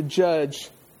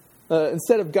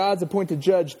of God's appointed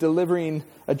judge delivering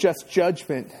a just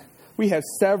judgment, we have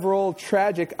several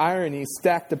tragic ironies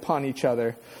stacked upon each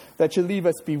other that should leave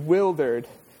us bewildered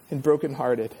and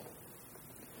brokenhearted.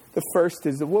 The first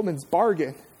is the woman's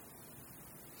bargain.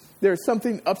 There's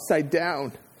something upside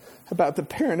down about the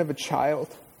parent of a child,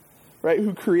 right,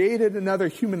 who created another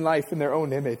human life in their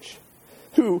own image,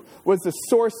 who was the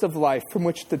source of life from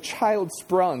which the child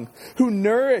sprung, who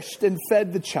nourished and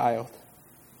fed the child.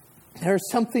 There's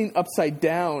something upside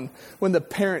down when the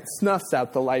parent snuffs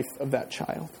out the life of that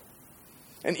child.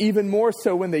 And even more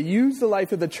so when they use the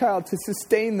life of the child to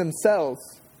sustain themselves.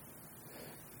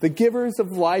 The givers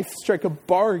of life strike a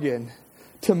bargain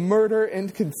to murder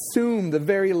and consume the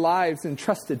very lives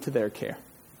entrusted to their care.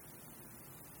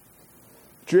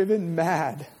 Driven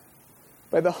mad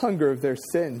by the hunger of their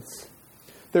sins,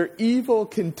 their evil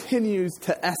continues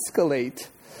to escalate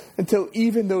until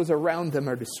even those around them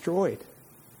are destroyed.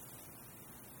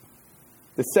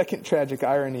 The second tragic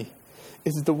irony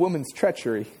is the woman's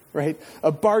treachery, right?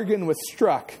 A bargain was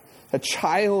struck. A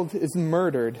child is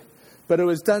murdered, but it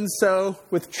was done so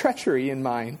with treachery in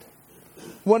mind.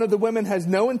 One of the women has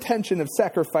no intention of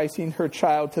sacrificing her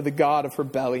child to the god of her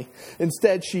belly.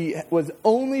 Instead, she was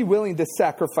only willing to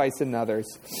sacrifice another's.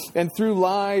 And through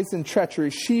lies and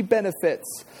treachery, she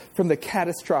benefits from the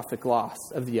catastrophic loss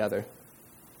of the other.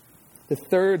 The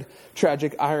third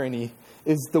tragic irony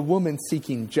is the woman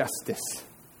seeking justice.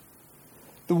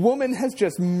 The woman has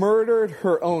just murdered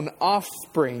her own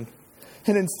offspring.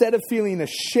 And instead of feeling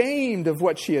ashamed of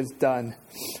what she has done,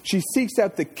 she seeks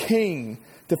out the king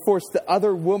to force the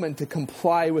other woman to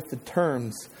comply with the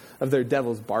terms of their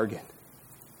devil's bargain.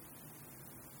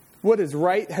 What is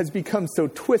right has become so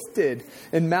twisted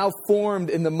and malformed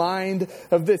in the mind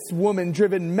of this woman,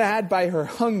 driven mad by her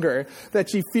hunger, that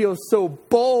she feels so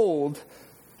bold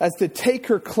as to take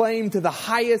her claim to the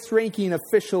highest ranking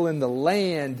official in the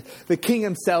land, the king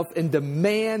himself, and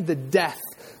demand the death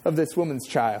of this woman's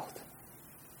child.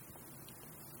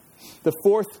 The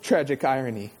fourth tragic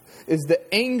irony is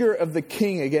the anger of the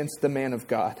king against the man of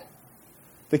God.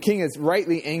 The king is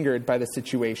rightly angered by the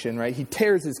situation, right? He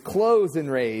tears his clothes in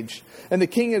rage. And the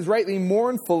king is rightly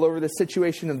mournful over the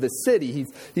situation of the city.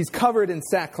 He's covered in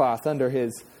sackcloth under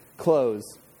his clothes.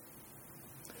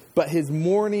 But his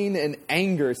mourning and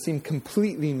anger seem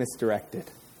completely misdirected.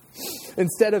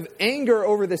 Instead of anger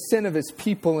over the sin of his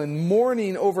people and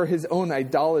mourning over his own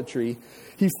idolatry,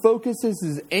 he focuses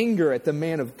his anger at the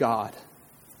man of God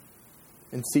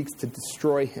and seeks to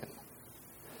destroy him.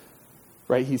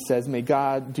 Right? He says, "May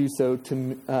God do so to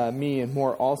me and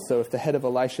more also, if the head of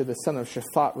Elisha, the son of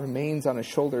Shaphat, remains on his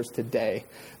shoulders today.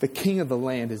 The king of the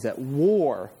land is at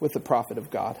war with the prophet of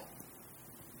God."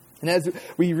 And as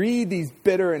we read these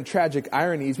bitter and tragic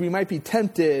ironies, we might be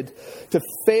tempted to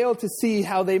fail to see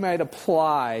how they might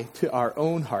apply to our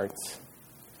own hearts.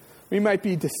 We might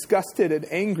be disgusted and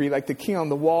angry like the king on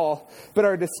the wall, but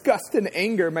our disgust and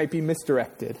anger might be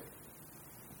misdirected.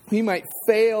 We might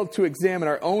fail to examine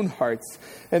our own hearts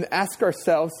and ask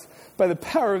ourselves, by the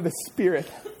power of the Spirit,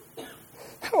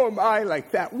 how am I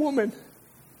like that woman?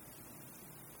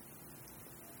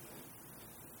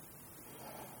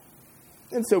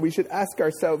 And so we should ask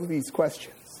ourselves these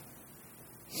questions.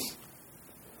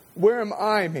 Where am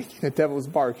I making a devil's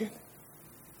bargain?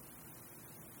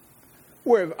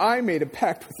 Where have I made a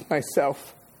pact with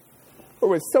myself or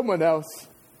with someone else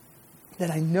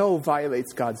that I know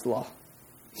violates God's law?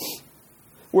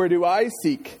 Where do I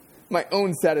seek my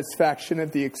own satisfaction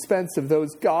at the expense of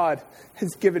those God has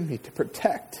given me to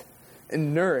protect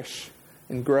and nourish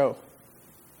and grow?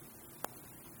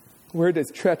 Where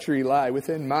does treachery lie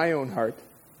within my own heart?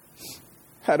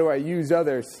 How do I use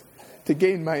others to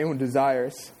gain my own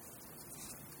desires?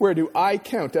 Where do I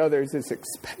count others as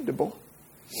expendable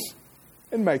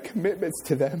and my commitments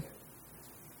to them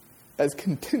as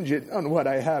contingent on what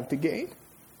I have to gain?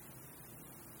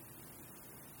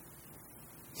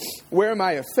 Where am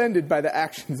I offended by the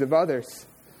actions of others,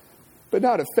 but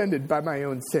not offended by my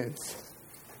own sins?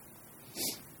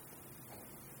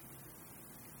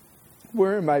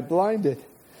 Where am I blinded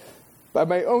by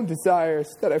my own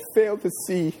desires that I fail to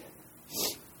see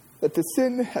that the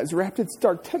sin has wrapped its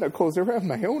dark tentacles around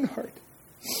my own heart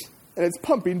and it's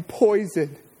pumping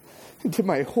poison into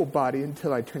my whole body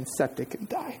until I turn septic and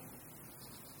die?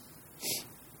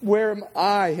 Where am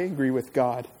I angry with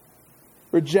God,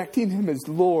 rejecting him as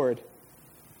Lord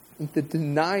and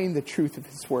denying the truth of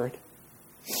his word?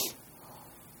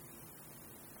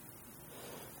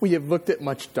 We have looked at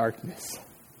much darkness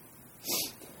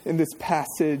in this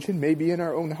passage and maybe in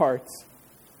our own hearts.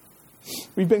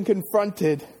 We've been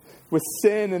confronted with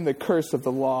sin and the curse of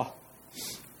the law,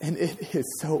 and it is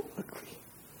so ugly.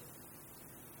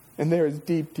 And there is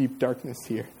deep, deep darkness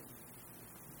here.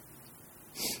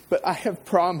 But I have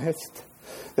promised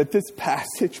that this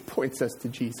passage points us to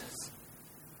Jesus.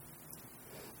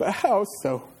 But how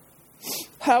so?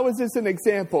 How is this an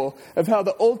example of how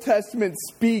the Old Testament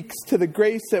speaks to the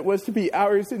grace that was to be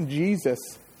ours in Jesus?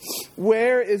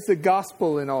 Where is the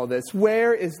gospel in all this?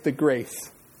 Where is the grace?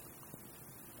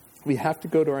 We have to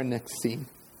go to our next scene.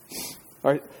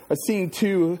 Our scene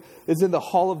 2 is in the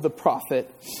hall of the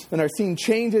prophet. And our scene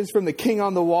changes from the king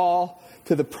on the wall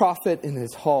to the prophet in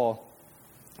his hall.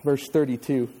 Verse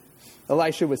 32.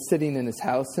 Elisha was sitting in his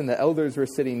house, and the elders were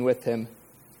sitting with him.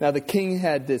 Now the king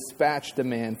had dispatched a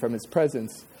man from his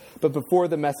presence. But before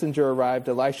the messenger arrived,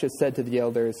 Elisha said to the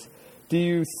elders, "Do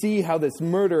you see how this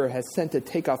murderer has sent to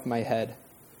take off my head?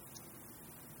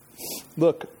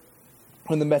 Look,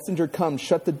 when the messenger comes,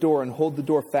 shut the door and hold the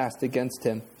door fast against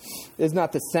him. Is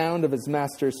not the sound of his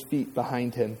master's feet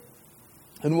behind him?"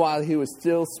 And while he was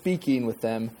still speaking with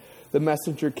them, the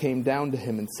messenger came down to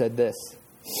him and said,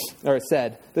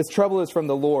 "This trouble is from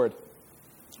the Lord.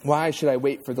 Why should I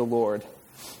wait for the Lord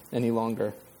any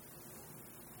longer?"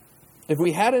 if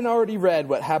we hadn't already read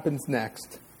what happens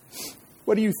next,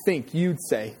 what do you think you'd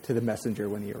say to the messenger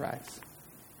when he arrives?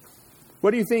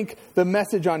 What do you think the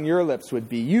message on your lips would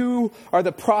be? You are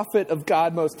the prophet of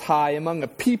God Most High among a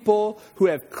people who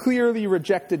have clearly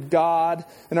rejected God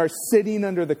and are sitting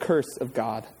under the curse of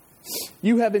God.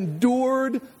 You have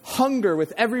endured hunger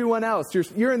with everyone else.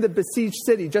 You're in the besieged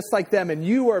city just like them, and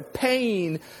you are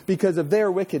paying because of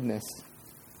their wickedness.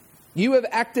 You have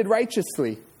acted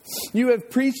righteously. You have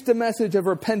preached a message of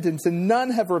repentance, and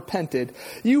none have repented.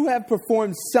 You have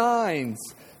performed signs,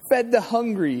 fed the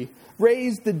hungry,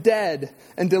 raised the dead,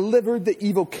 and delivered the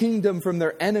evil kingdom from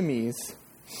their enemies.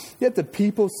 Yet the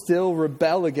people still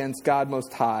rebel against God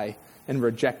Most High and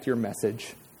reject your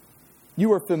message.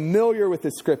 You are familiar with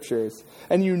the scriptures,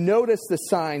 and you notice the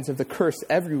signs of the curse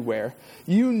everywhere.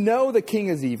 You know the king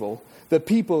is evil, the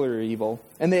people are evil,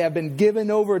 and they have been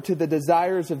given over to the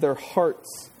desires of their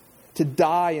hearts to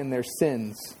die in their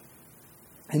sins.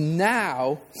 And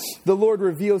now the Lord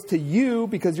reveals to you,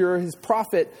 because you're his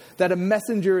prophet, that a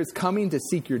messenger is coming to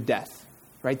seek your death.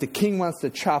 Right? The king wants to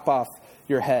chop off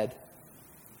your head.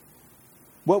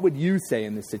 What would you say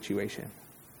in this situation?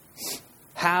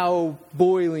 How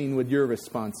boiling would your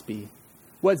response be?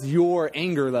 What's your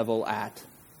anger level at?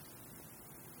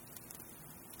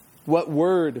 What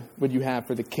word would you have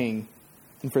for the king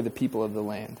and for the people of the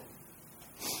land?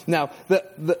 Now,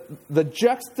 the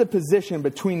juxtaposition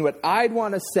between what I'd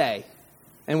want to say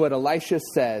and what Elisha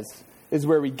says is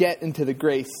where we get into the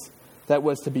grace that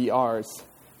was to be ours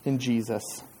in Jesus.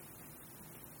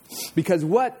 Because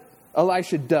what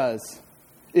Elisha does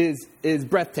is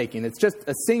breathtaking. It's just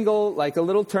a single, like a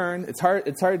little turn. It's hard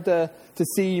to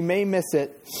see. You may miss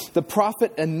it. The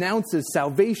prophet announces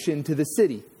salvation to the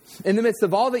city. In the midst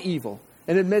of all the evil,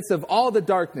 in the midst of all the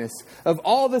darkness, of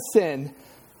all the sin,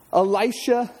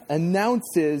 Elisha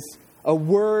announces a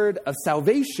word of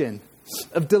salvation,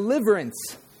 of deliverance,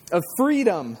 of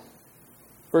freedom.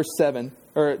 Verse 7,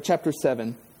 or chapter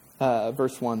 7,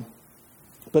 verse 1.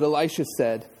 But Elisha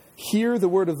said, "Hear the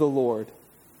word of the Lord."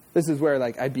 This is where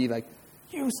I'd be like,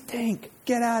 "You stink,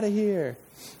 get out of here.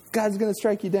 God's going to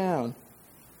strike you down."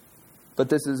 But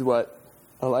this is what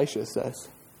Elisha says.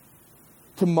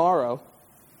 "Tomorrow,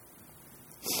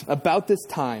 about this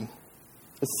time,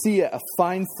 a seah of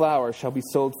fine flour shall be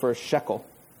sold for a shekel,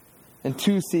 and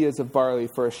 2 seahs of barley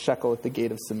for a shekel at the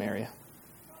gate of Samaria."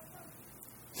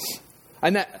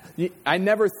 I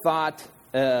never thought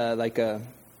a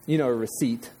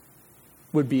receipt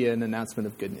would be an announcement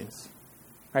of good news.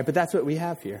 Right? But that's what we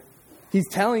have here. He's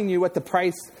telling you what the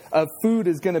price of food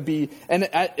is going to be. And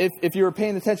if you were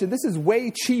paying attention, this is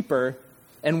way cheaper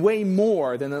and way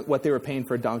more than what they were paying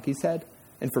for a donkey's head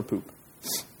and for poop.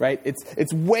 Right?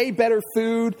 It's way better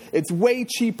food. It's way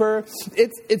cheaper.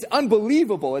 It's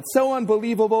unbelievable. It's so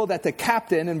unbelievable that the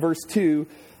captain in verse 2,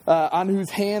 on whose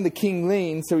hand the king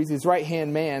leaned, so he's his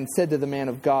right-hand man, said to the man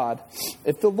of God,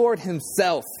 "If the Lord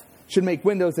himself should make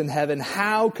windows in heaven,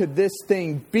 how could this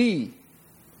thing be?"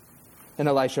 And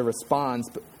Elisha responds,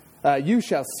 "You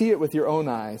shall see it with your own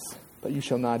eyes, but you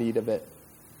shall not eat of it."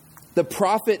 The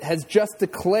prophet has just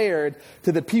declared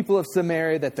to the people of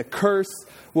Samaria that the curse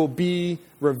will be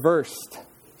reversed.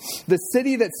 The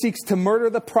city that seeks to murder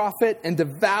the prophet and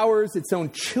devours its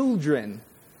own children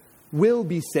will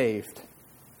be saved.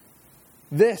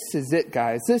 This is it,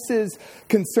 guys. This is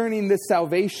concerning this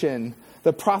salvation.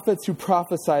 The prophets who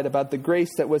prophesied about the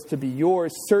grace that was to be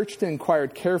yours searched and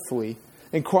inquired carefully,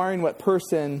 inquiring what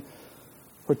person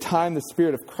or time the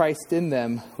Spirit of Christ in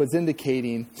them was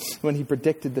indicating when he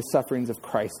predicted the sufferings of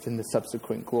Christ and the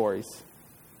subsequent glories.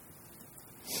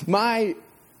 My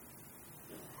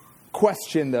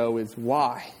question, though, is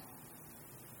why?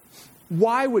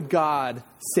 Why would God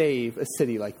save a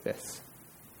city like this?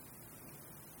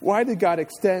 Why did God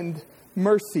extend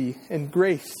mercy and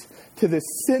grace to this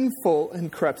sinful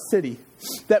and corrupt city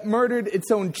that murdered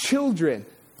its own children?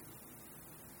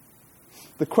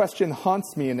 The question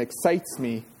haunts me and excites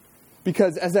me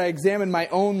because as I examine my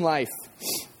own life,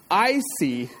 I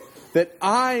see that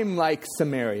I'm like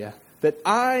Samaria, that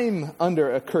I'm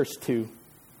under a curse too.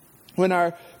 When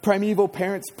our primeval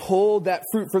parents pulled that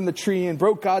fruit from the tree and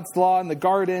broke God's law in the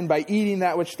garden by eating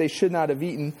that which they should not have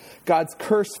eaten, God's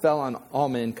curse fell on all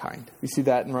mankind. We see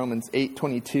that in Romans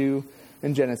 8:22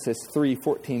 and Genesis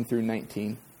 3:14 through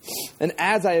 19. And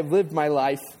as I have lived my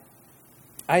life,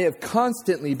 I have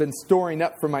constantly been storing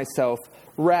up for myself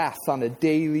wrath on a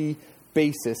daily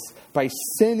basis by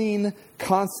sinning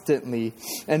constantly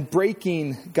and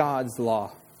breaking God's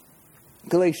law.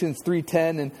 Galatians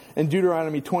 3:10 and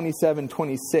Deuteronomy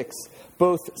 27:26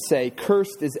 both say,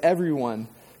 "Cursed is everyone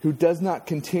who does not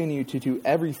continue to do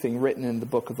everything written in the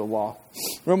book of the law.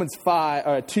 Romans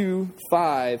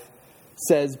 2:5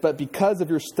 says, but because of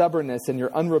your stubbornness and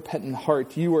your unrepentant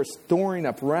heart, you are storing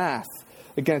up wrath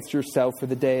against yourself for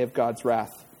the day of God's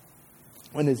wrath,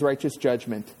 when his righteous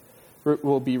judgment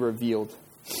will be revealed.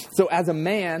 So as a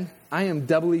man, I am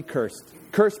doubly cursed.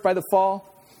 Cursed by the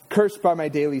fall, cursed by my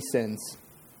daily sins.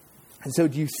 And so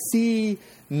do you see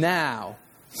now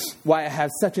why I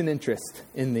have such an interest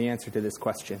in the answer to this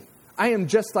question? I am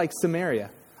just like Samaria.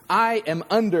 I am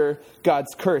under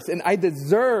God's curse, and I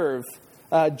deserve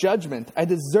judgment. I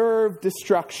deserve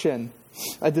destruction.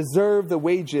 I deserve the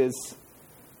wages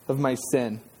of my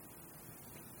sin.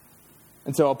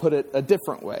 And so I'll put it a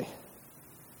different way.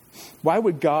 Why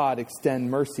would God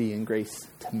extend mercy and grace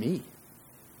to me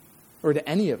or to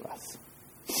any of us?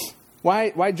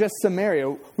 Why just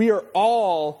Samaria? We are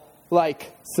all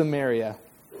like Samaria.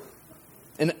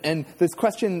 And this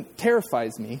question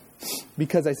terrifies me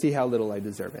because I see how little I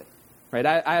deserve it. Right?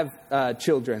 I have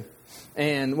children,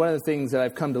 and one of the things that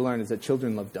I've come to learn is that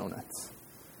children love donuts.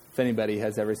 If anybody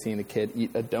has ever seen a kid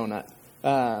eat a donut,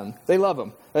 they love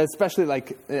them. Especially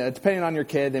depending on your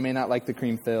kid, they may not like the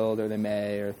cream filled, or they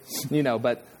may,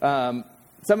 but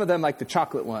some of them like the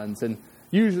chocolate ones. And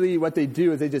usually what they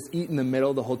do is they just eat in the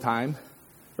middle the whole time.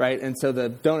 Right? And so the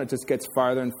donut just gets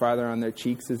farther and farther on their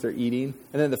cheeks as they're eating.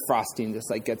 And then the frosting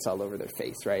just gets all over their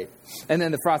face, right? And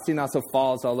then the frosting also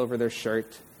falls all over their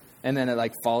shirt. And then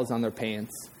it falls on their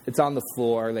pants. It's on the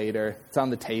floor later. It's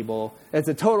on the table. It's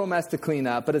a total mess to clean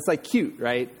up, but it's cute,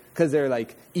 right? Because they're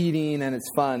eating and it's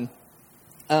fun.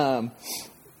 I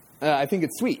think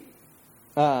it's sweet.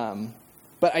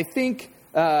 But I think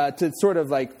to sort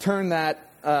of turn that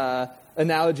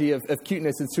analogy of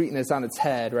cuteness and sweetness on its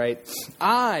head, right?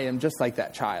 I am just like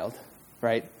that child,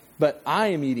 right? But I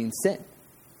am eating sin.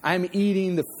 I'm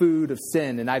eating the food of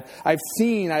sin. And I've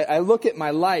seen, I look at my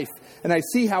life and I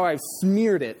see how I've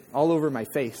smeared it all over my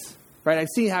face, right? I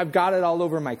see how I've got it all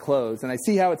over my clothes, and I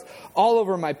see how it's all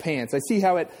over my pants. I see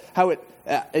how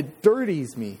it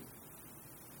dirties me.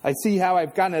 I see how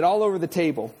I've gotten it all over the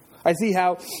table. I see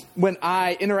how when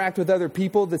I interact with other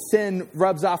people, the sin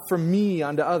rubs off from me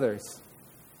onto others.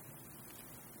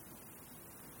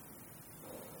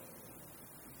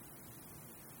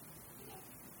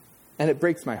 And it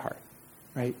breaks my heart,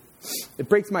 right? It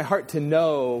breaks my heart to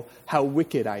know how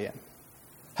wicked I am.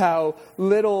 How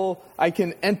little I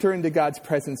can enter into God's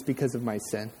presence because of my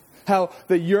sin. How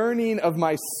the yearning of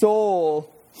my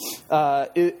soul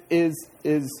is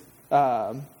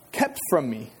kept from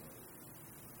me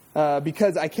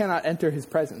because I cannot enter his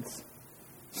presence.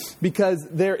 Because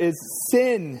there is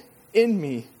sin in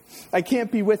me. I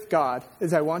can't be with God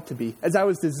as I want to be, as I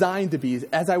was designed to be,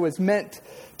 as I was meant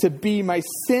to be. My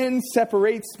sin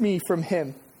separates me from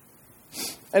him.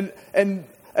 And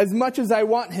as much as I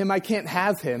want him, I can't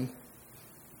have him.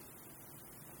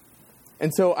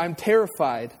 And so I'm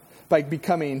terrified by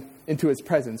becoming into his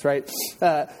presence, right?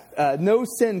 No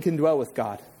sin can dwell with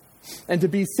God. And to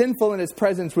be sinful in his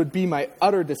presence would be my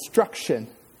utter destruction.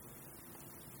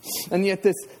 And yet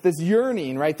this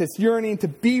yearning, right? This yearning to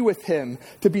be with him,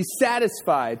 to be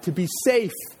satisfied, to be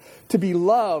safe, to be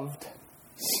loved,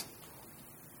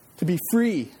 to be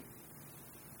free.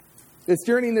 This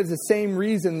yearning is the same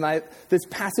reason this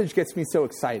passage gets me so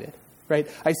excited, right?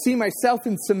 I see myself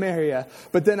in Samaria,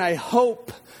 but then I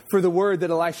hope for the word that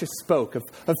Elisha spoke of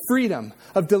freedom,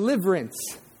 of deliverance,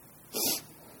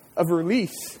 of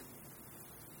release.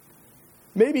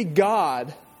 Maybe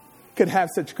God could have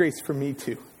such grace for me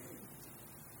too.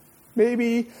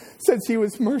 Maybe since he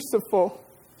was merciful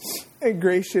and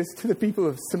gracious to the people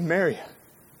of Samaria,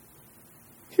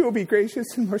 he will be gracious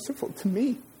and merciful to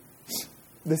me,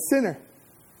 the sinner.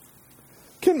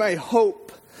 Can my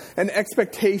hope and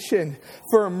expectation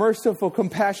for a merciful,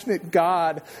 compassionate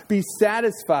God be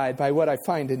satisfied by what I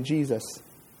find in Jesus?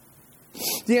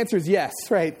 The answer is yes,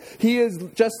 right? He is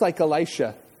just like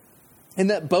Elisha, in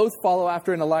that both follow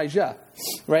after an Elijah,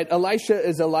 right? Elisha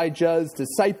is Elijah's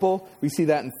disciple. We see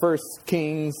that in 1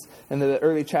 Kings and the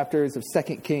early chapters of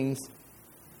 2 Kings.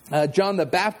 John the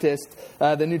Baptist,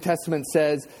 the New Testament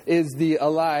says, is the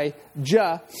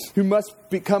Elijah who must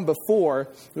come before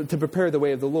to prepare the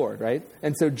way of the Lord, right?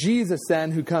 And so Jesus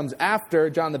then, who comes after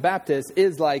John the Baptist,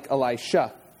 is like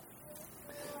Elisha.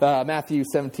 Matthew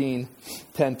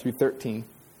 17:10 through 13.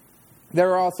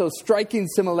 There are also striking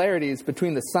similarities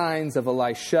between the signs of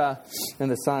Elisha and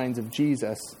the signs of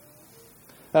Jesus.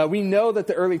 We know that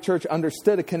the early church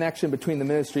understood a connection between the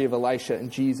ministry of Elisha and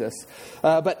Jesus.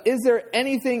 But is there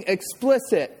anything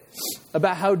explicit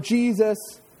about how Jesus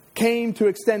came to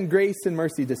extend grace and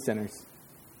mercy to sinners?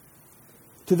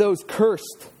 To those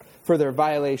cursed for their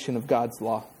violation of God's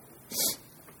law.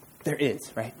 There is,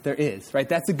 right? There is, right?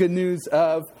 That's the good news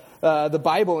of the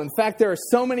Bible. In fact, there are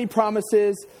so many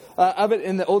promises of it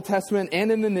in the Old Testament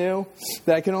and in the New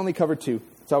that I can only cover 2.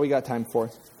 That's all we got time for.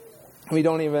 We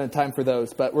don't even have time for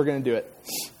those, but we're going to do it.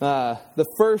 The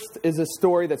first is a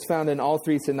story that's found in all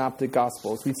 3 synoptic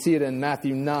Gospels. We see it in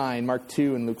Matthew 9, Mark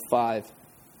 2, and Luke 5.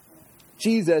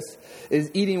 Jesus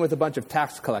is eating with a bunch of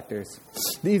tax collectors.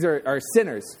 These are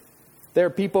sinners. They're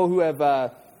people who have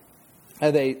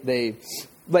they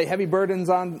lay heavy burdens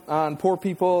on poor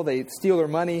people. They steal their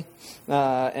money,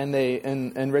 and they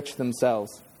enrich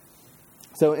themselves.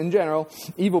 So in general,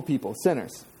 evil people,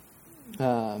 sinners.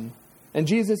 And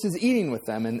Jesus is eating with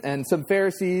them. And some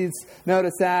Pharisees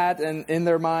notice that, and in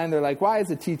their mind, they're like, why is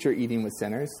a teacher eating with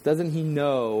sinners? Doesn't he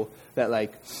know that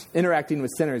like interacting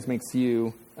with sinners makes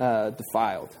you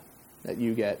defiled? That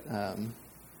you get,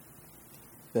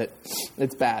 that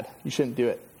it's bad. You shouldn't do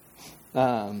it.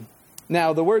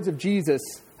 Now, the words of Jesus,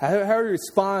 how he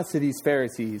responds to these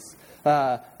Pharisees,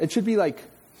 it should be like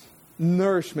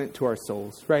nourishment to our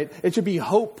souls, right? It should be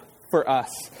hope for us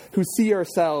who see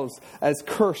ourselves as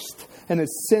cursed and as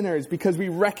sinners because we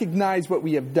recognize what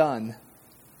we have done.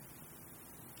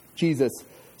 Jesus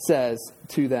says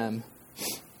to them,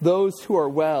 those who are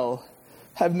well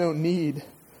have no need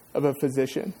of a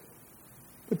physician,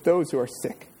 but those who are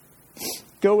sick.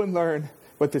 Go and learn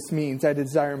what this means. I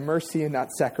desire mercy and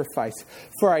not sacrifice,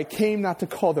 for I came not to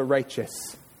call the righteous,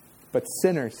 but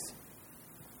sinners.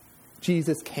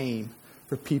 Jesus came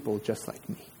for people just like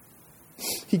me.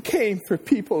 He came for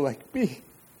people like me.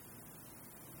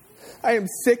 I am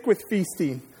sick with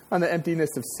feasting on the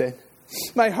emptiness of sin.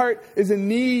 My heart is in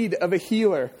need of a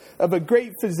healer, of a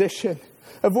great physician,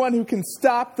 of one who can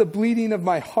stop the bleeding of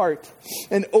my heart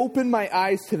and open my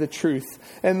eyes to the truth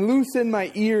and loosen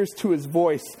my ears to his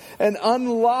voice and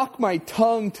unlock my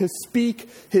tongue to speak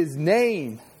his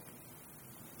name.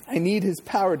 I need his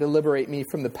power to liberate me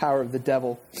from the power of the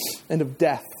devil and of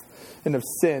death and of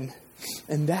sin.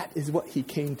 And that is what he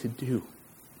came to do.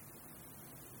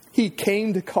 He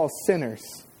came to call sinners.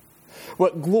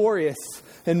 What glorious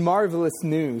and marvelous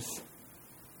news.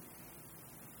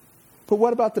 But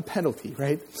what about the penalty,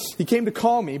 right? He came to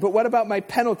call me, but what about my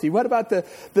penalty? What about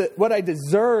the what I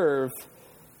deserve,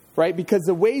 right? Because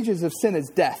the wages of sin is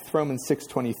death, Romans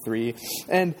 6:23.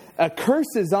 And a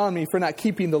curse is on me for not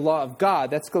keeping the law of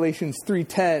God. That's Galatians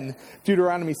 3:10,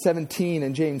 Deuteronomy 17,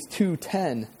 and James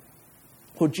 2:10.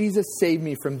 Will Jesus save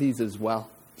me from these as well?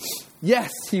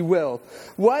 Yes, he will.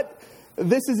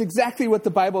 This is exactly what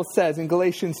the Bible says in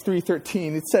Galatians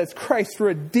 3:13. It says, Christ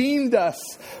redeemed us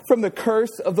from the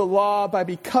curse of the law by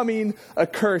becoming a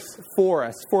curse for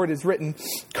us. For it is written,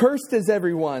 cursed is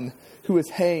everyone who is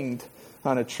hanged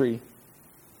on a tree.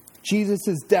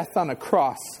 Jesus' death on a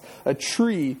cross, a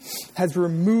tree, has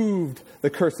removed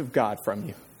the curse of God from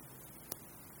you.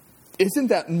 Isn't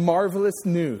that marvelous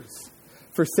news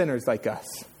for sinners like us?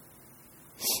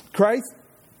 Christ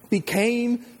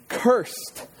became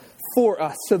cursed for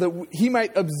us so that he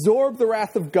might absorb the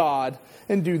wrath of God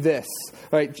and do this.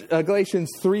 Right? Galatians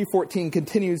 3:14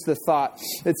 continues the thought.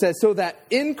 It says, so that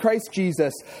in Christ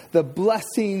Jesus, the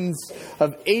blessings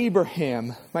of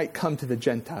Abraham might come to the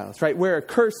Gentiles. Right? Where a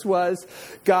curse was,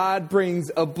 God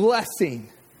brings a blessing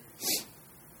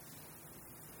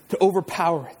to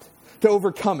overpower it, to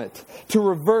overcome it, to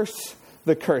reverse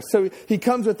the curse. So he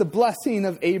comes with the blessing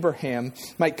of Abraham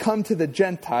might come to the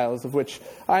Gentiles, of which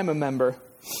I'm a member,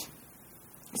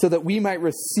 so that we might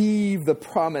receive the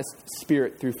promised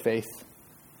Spirit through faith.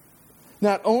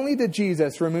 Not only did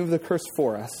Jesus remove the curse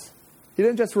for us, he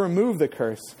didn't just remove the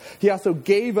curse, he also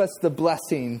gave us the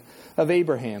blessing of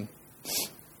Abraham.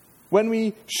 When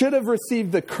we should have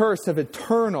received the curse of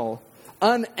eternal,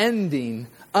 unending,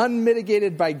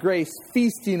 unmitigated by grace,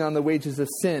 feasting on the wages of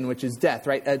sin, which is death,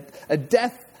 right? A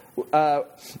death,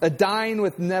 a dying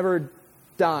with never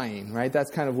dying, right?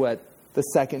 That's kind of what the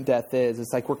second death is.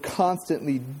 It's like we're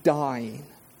constantly dying.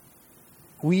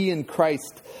 We in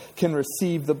Christ can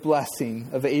receive the blessing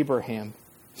of Abraham.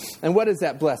 And what is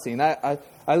that blessing? I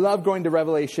love going to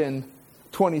Revelation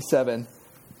 27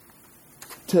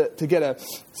 to get a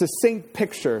succinct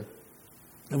picture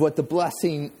of what the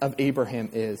blessing of Abraham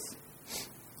is.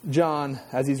 John,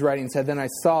 as he's writing, said, then I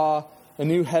saw a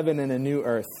new heaven and a new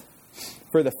earth.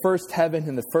 For the first heaven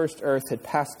and the first earth had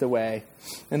passed away,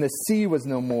 and the sea was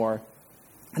no more.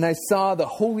 And I saw the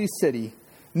holy city,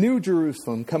 New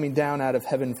Jerusalem, coming down out of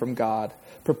heaven from God,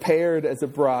 prepared as a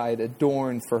bride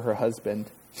adorned for her husband.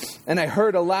 And I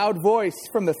heard a loud voice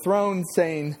from the throne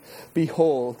saying,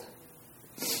 behold,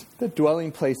 the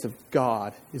dwelling place of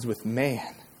God is with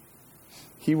man.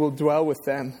 He will dwell with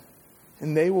them,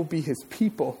 and they will be his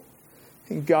people,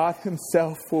 and God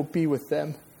himself will be with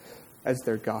them as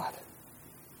their God.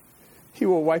 He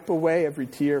will wipe away every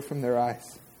tear from their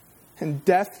eyes, and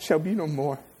death shall be no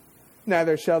more.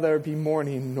 Neither shall there be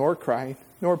mourning, nor crying,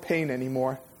 nor pain any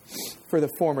more, for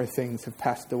the former things have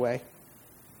passed away.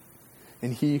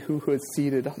 And he who was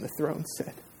seated on the throne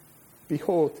said,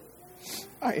 Behold,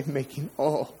 I am making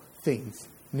all things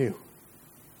new.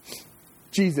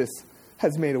 Jesus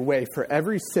has made a way for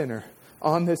every sinner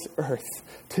on this earth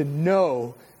to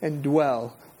know and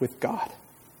dwell with God.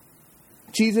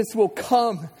 Jesus will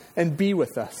come and be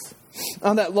with us.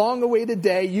 On that long-awaited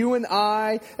day, you and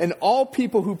I and all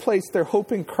people who place their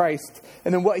hope in Christ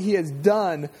and in what he has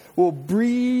done will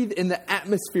breathe in the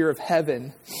atmosphere of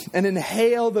heaven and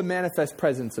inhale the manifest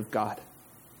presence of God.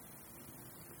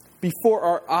 Before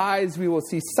our eyes, we will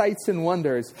see sights and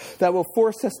wonders that will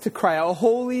force us to cry out,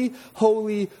 Holy,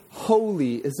 holy,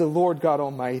 holy is the Lord God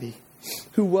Almighty,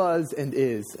 who was and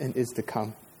is to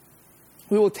come.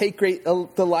 We will take great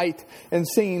delight in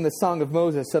singing the song of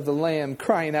Moses of the Lamb,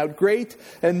 crying out, Great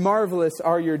and marvelous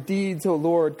are your deeds, O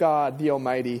Lord God the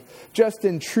Almighty. Just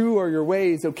and true are your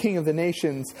ways, O King of the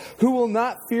nations. Who will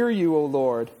not fear you, O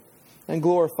Lord, and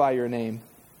glorify your name?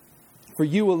 For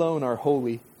you alone are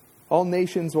holy. All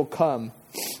nations will come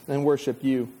and worship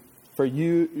you, for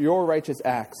your righteous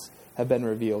acts have been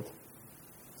revealed.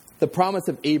 The promise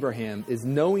of Abraham is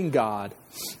knowing God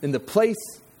in the place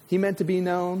he meant to be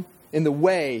known, in the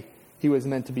way he was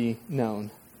meant to be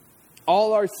known.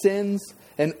 All our sins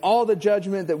and all the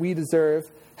judgment that we deserve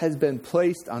has been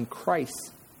placed on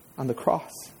Christ on the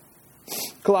cross.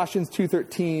 Colossians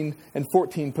 2:13 and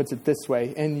 14 puts it this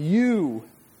way, And you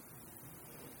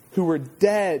who were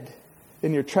dead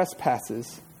in your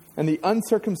trespasses and the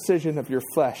uncircumcision of your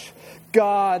flesh,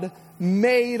 God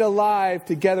made alive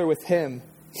together with him.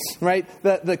 Right?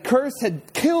 The curse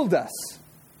had killed us,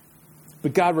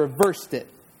 but God reversed it.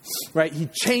 Right? He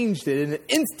changed it in an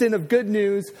instant of good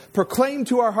news, proclaimed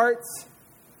to our hearts.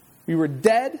 We were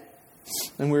dead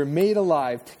and we were made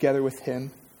alive together with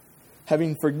him,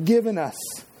 having forgiven us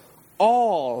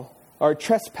all our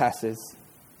trespasses.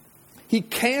 He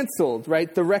canceled,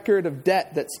 right, the record of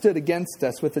debt that stood against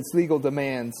us with its legal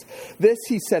demands. This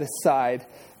he set aside,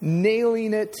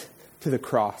 nailing it to the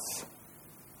cross.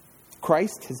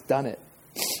 Christ has done it.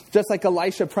 Just like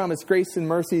Elisha promised grace and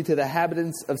mercy to the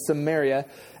inhabitants of Samaria,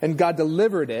 and God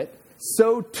delivered it,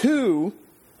 so too,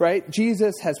 right,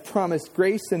 Jesus has promised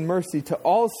grace and mercy to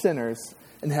all sinners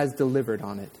and has delivered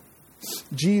on it.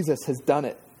 Jesus has done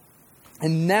it.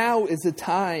 And now is the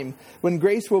time when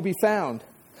grace will be found.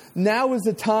 Now is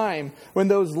the time when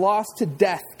those lost to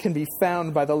death can be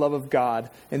found by the love of God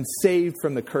and saved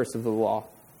from the curse of the law.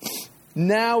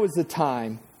 Now is the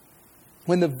time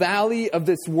when the valley of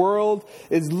this world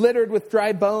is littered with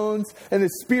dry bones and the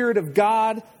Spirit of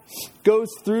God goes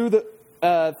through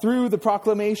the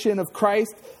proclamation of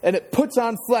Christ, and it puts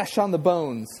on flesh on the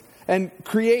bones and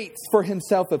creates for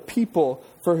himself a people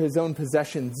for his own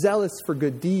possession, zealous for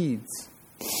good deeds.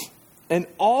 And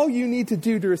all you need to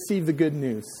do to receive the good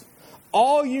news,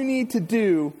 all you need to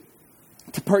do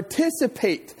to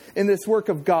participate in this work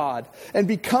of God and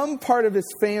become part of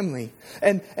his family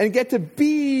and get to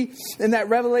be in that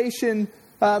revelation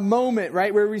moment,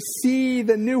 right, where we see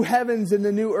the new heavens and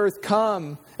the new earth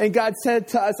come. And God said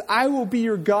to us, I will be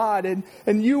your God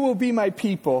and you will be my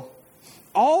people.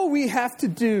 All we have to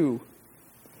do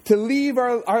to leave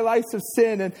our lives of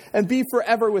sin and be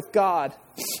forever with God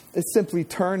is simply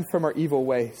turn from our evil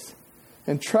ways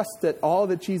and trust that all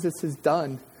that Jesus has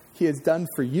done, he has done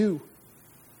for you.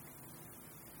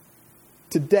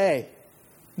 Today,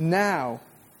 now,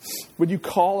 would you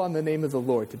call on the name of the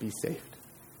Lord to be saved?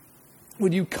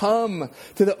 Would you come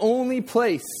to the only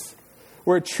place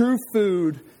where true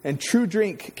food and true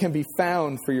drink can be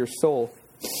found for your soul?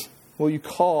 Will you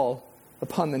call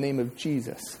upon the name of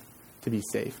Jesus to be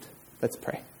saved? Let's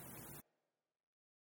pray.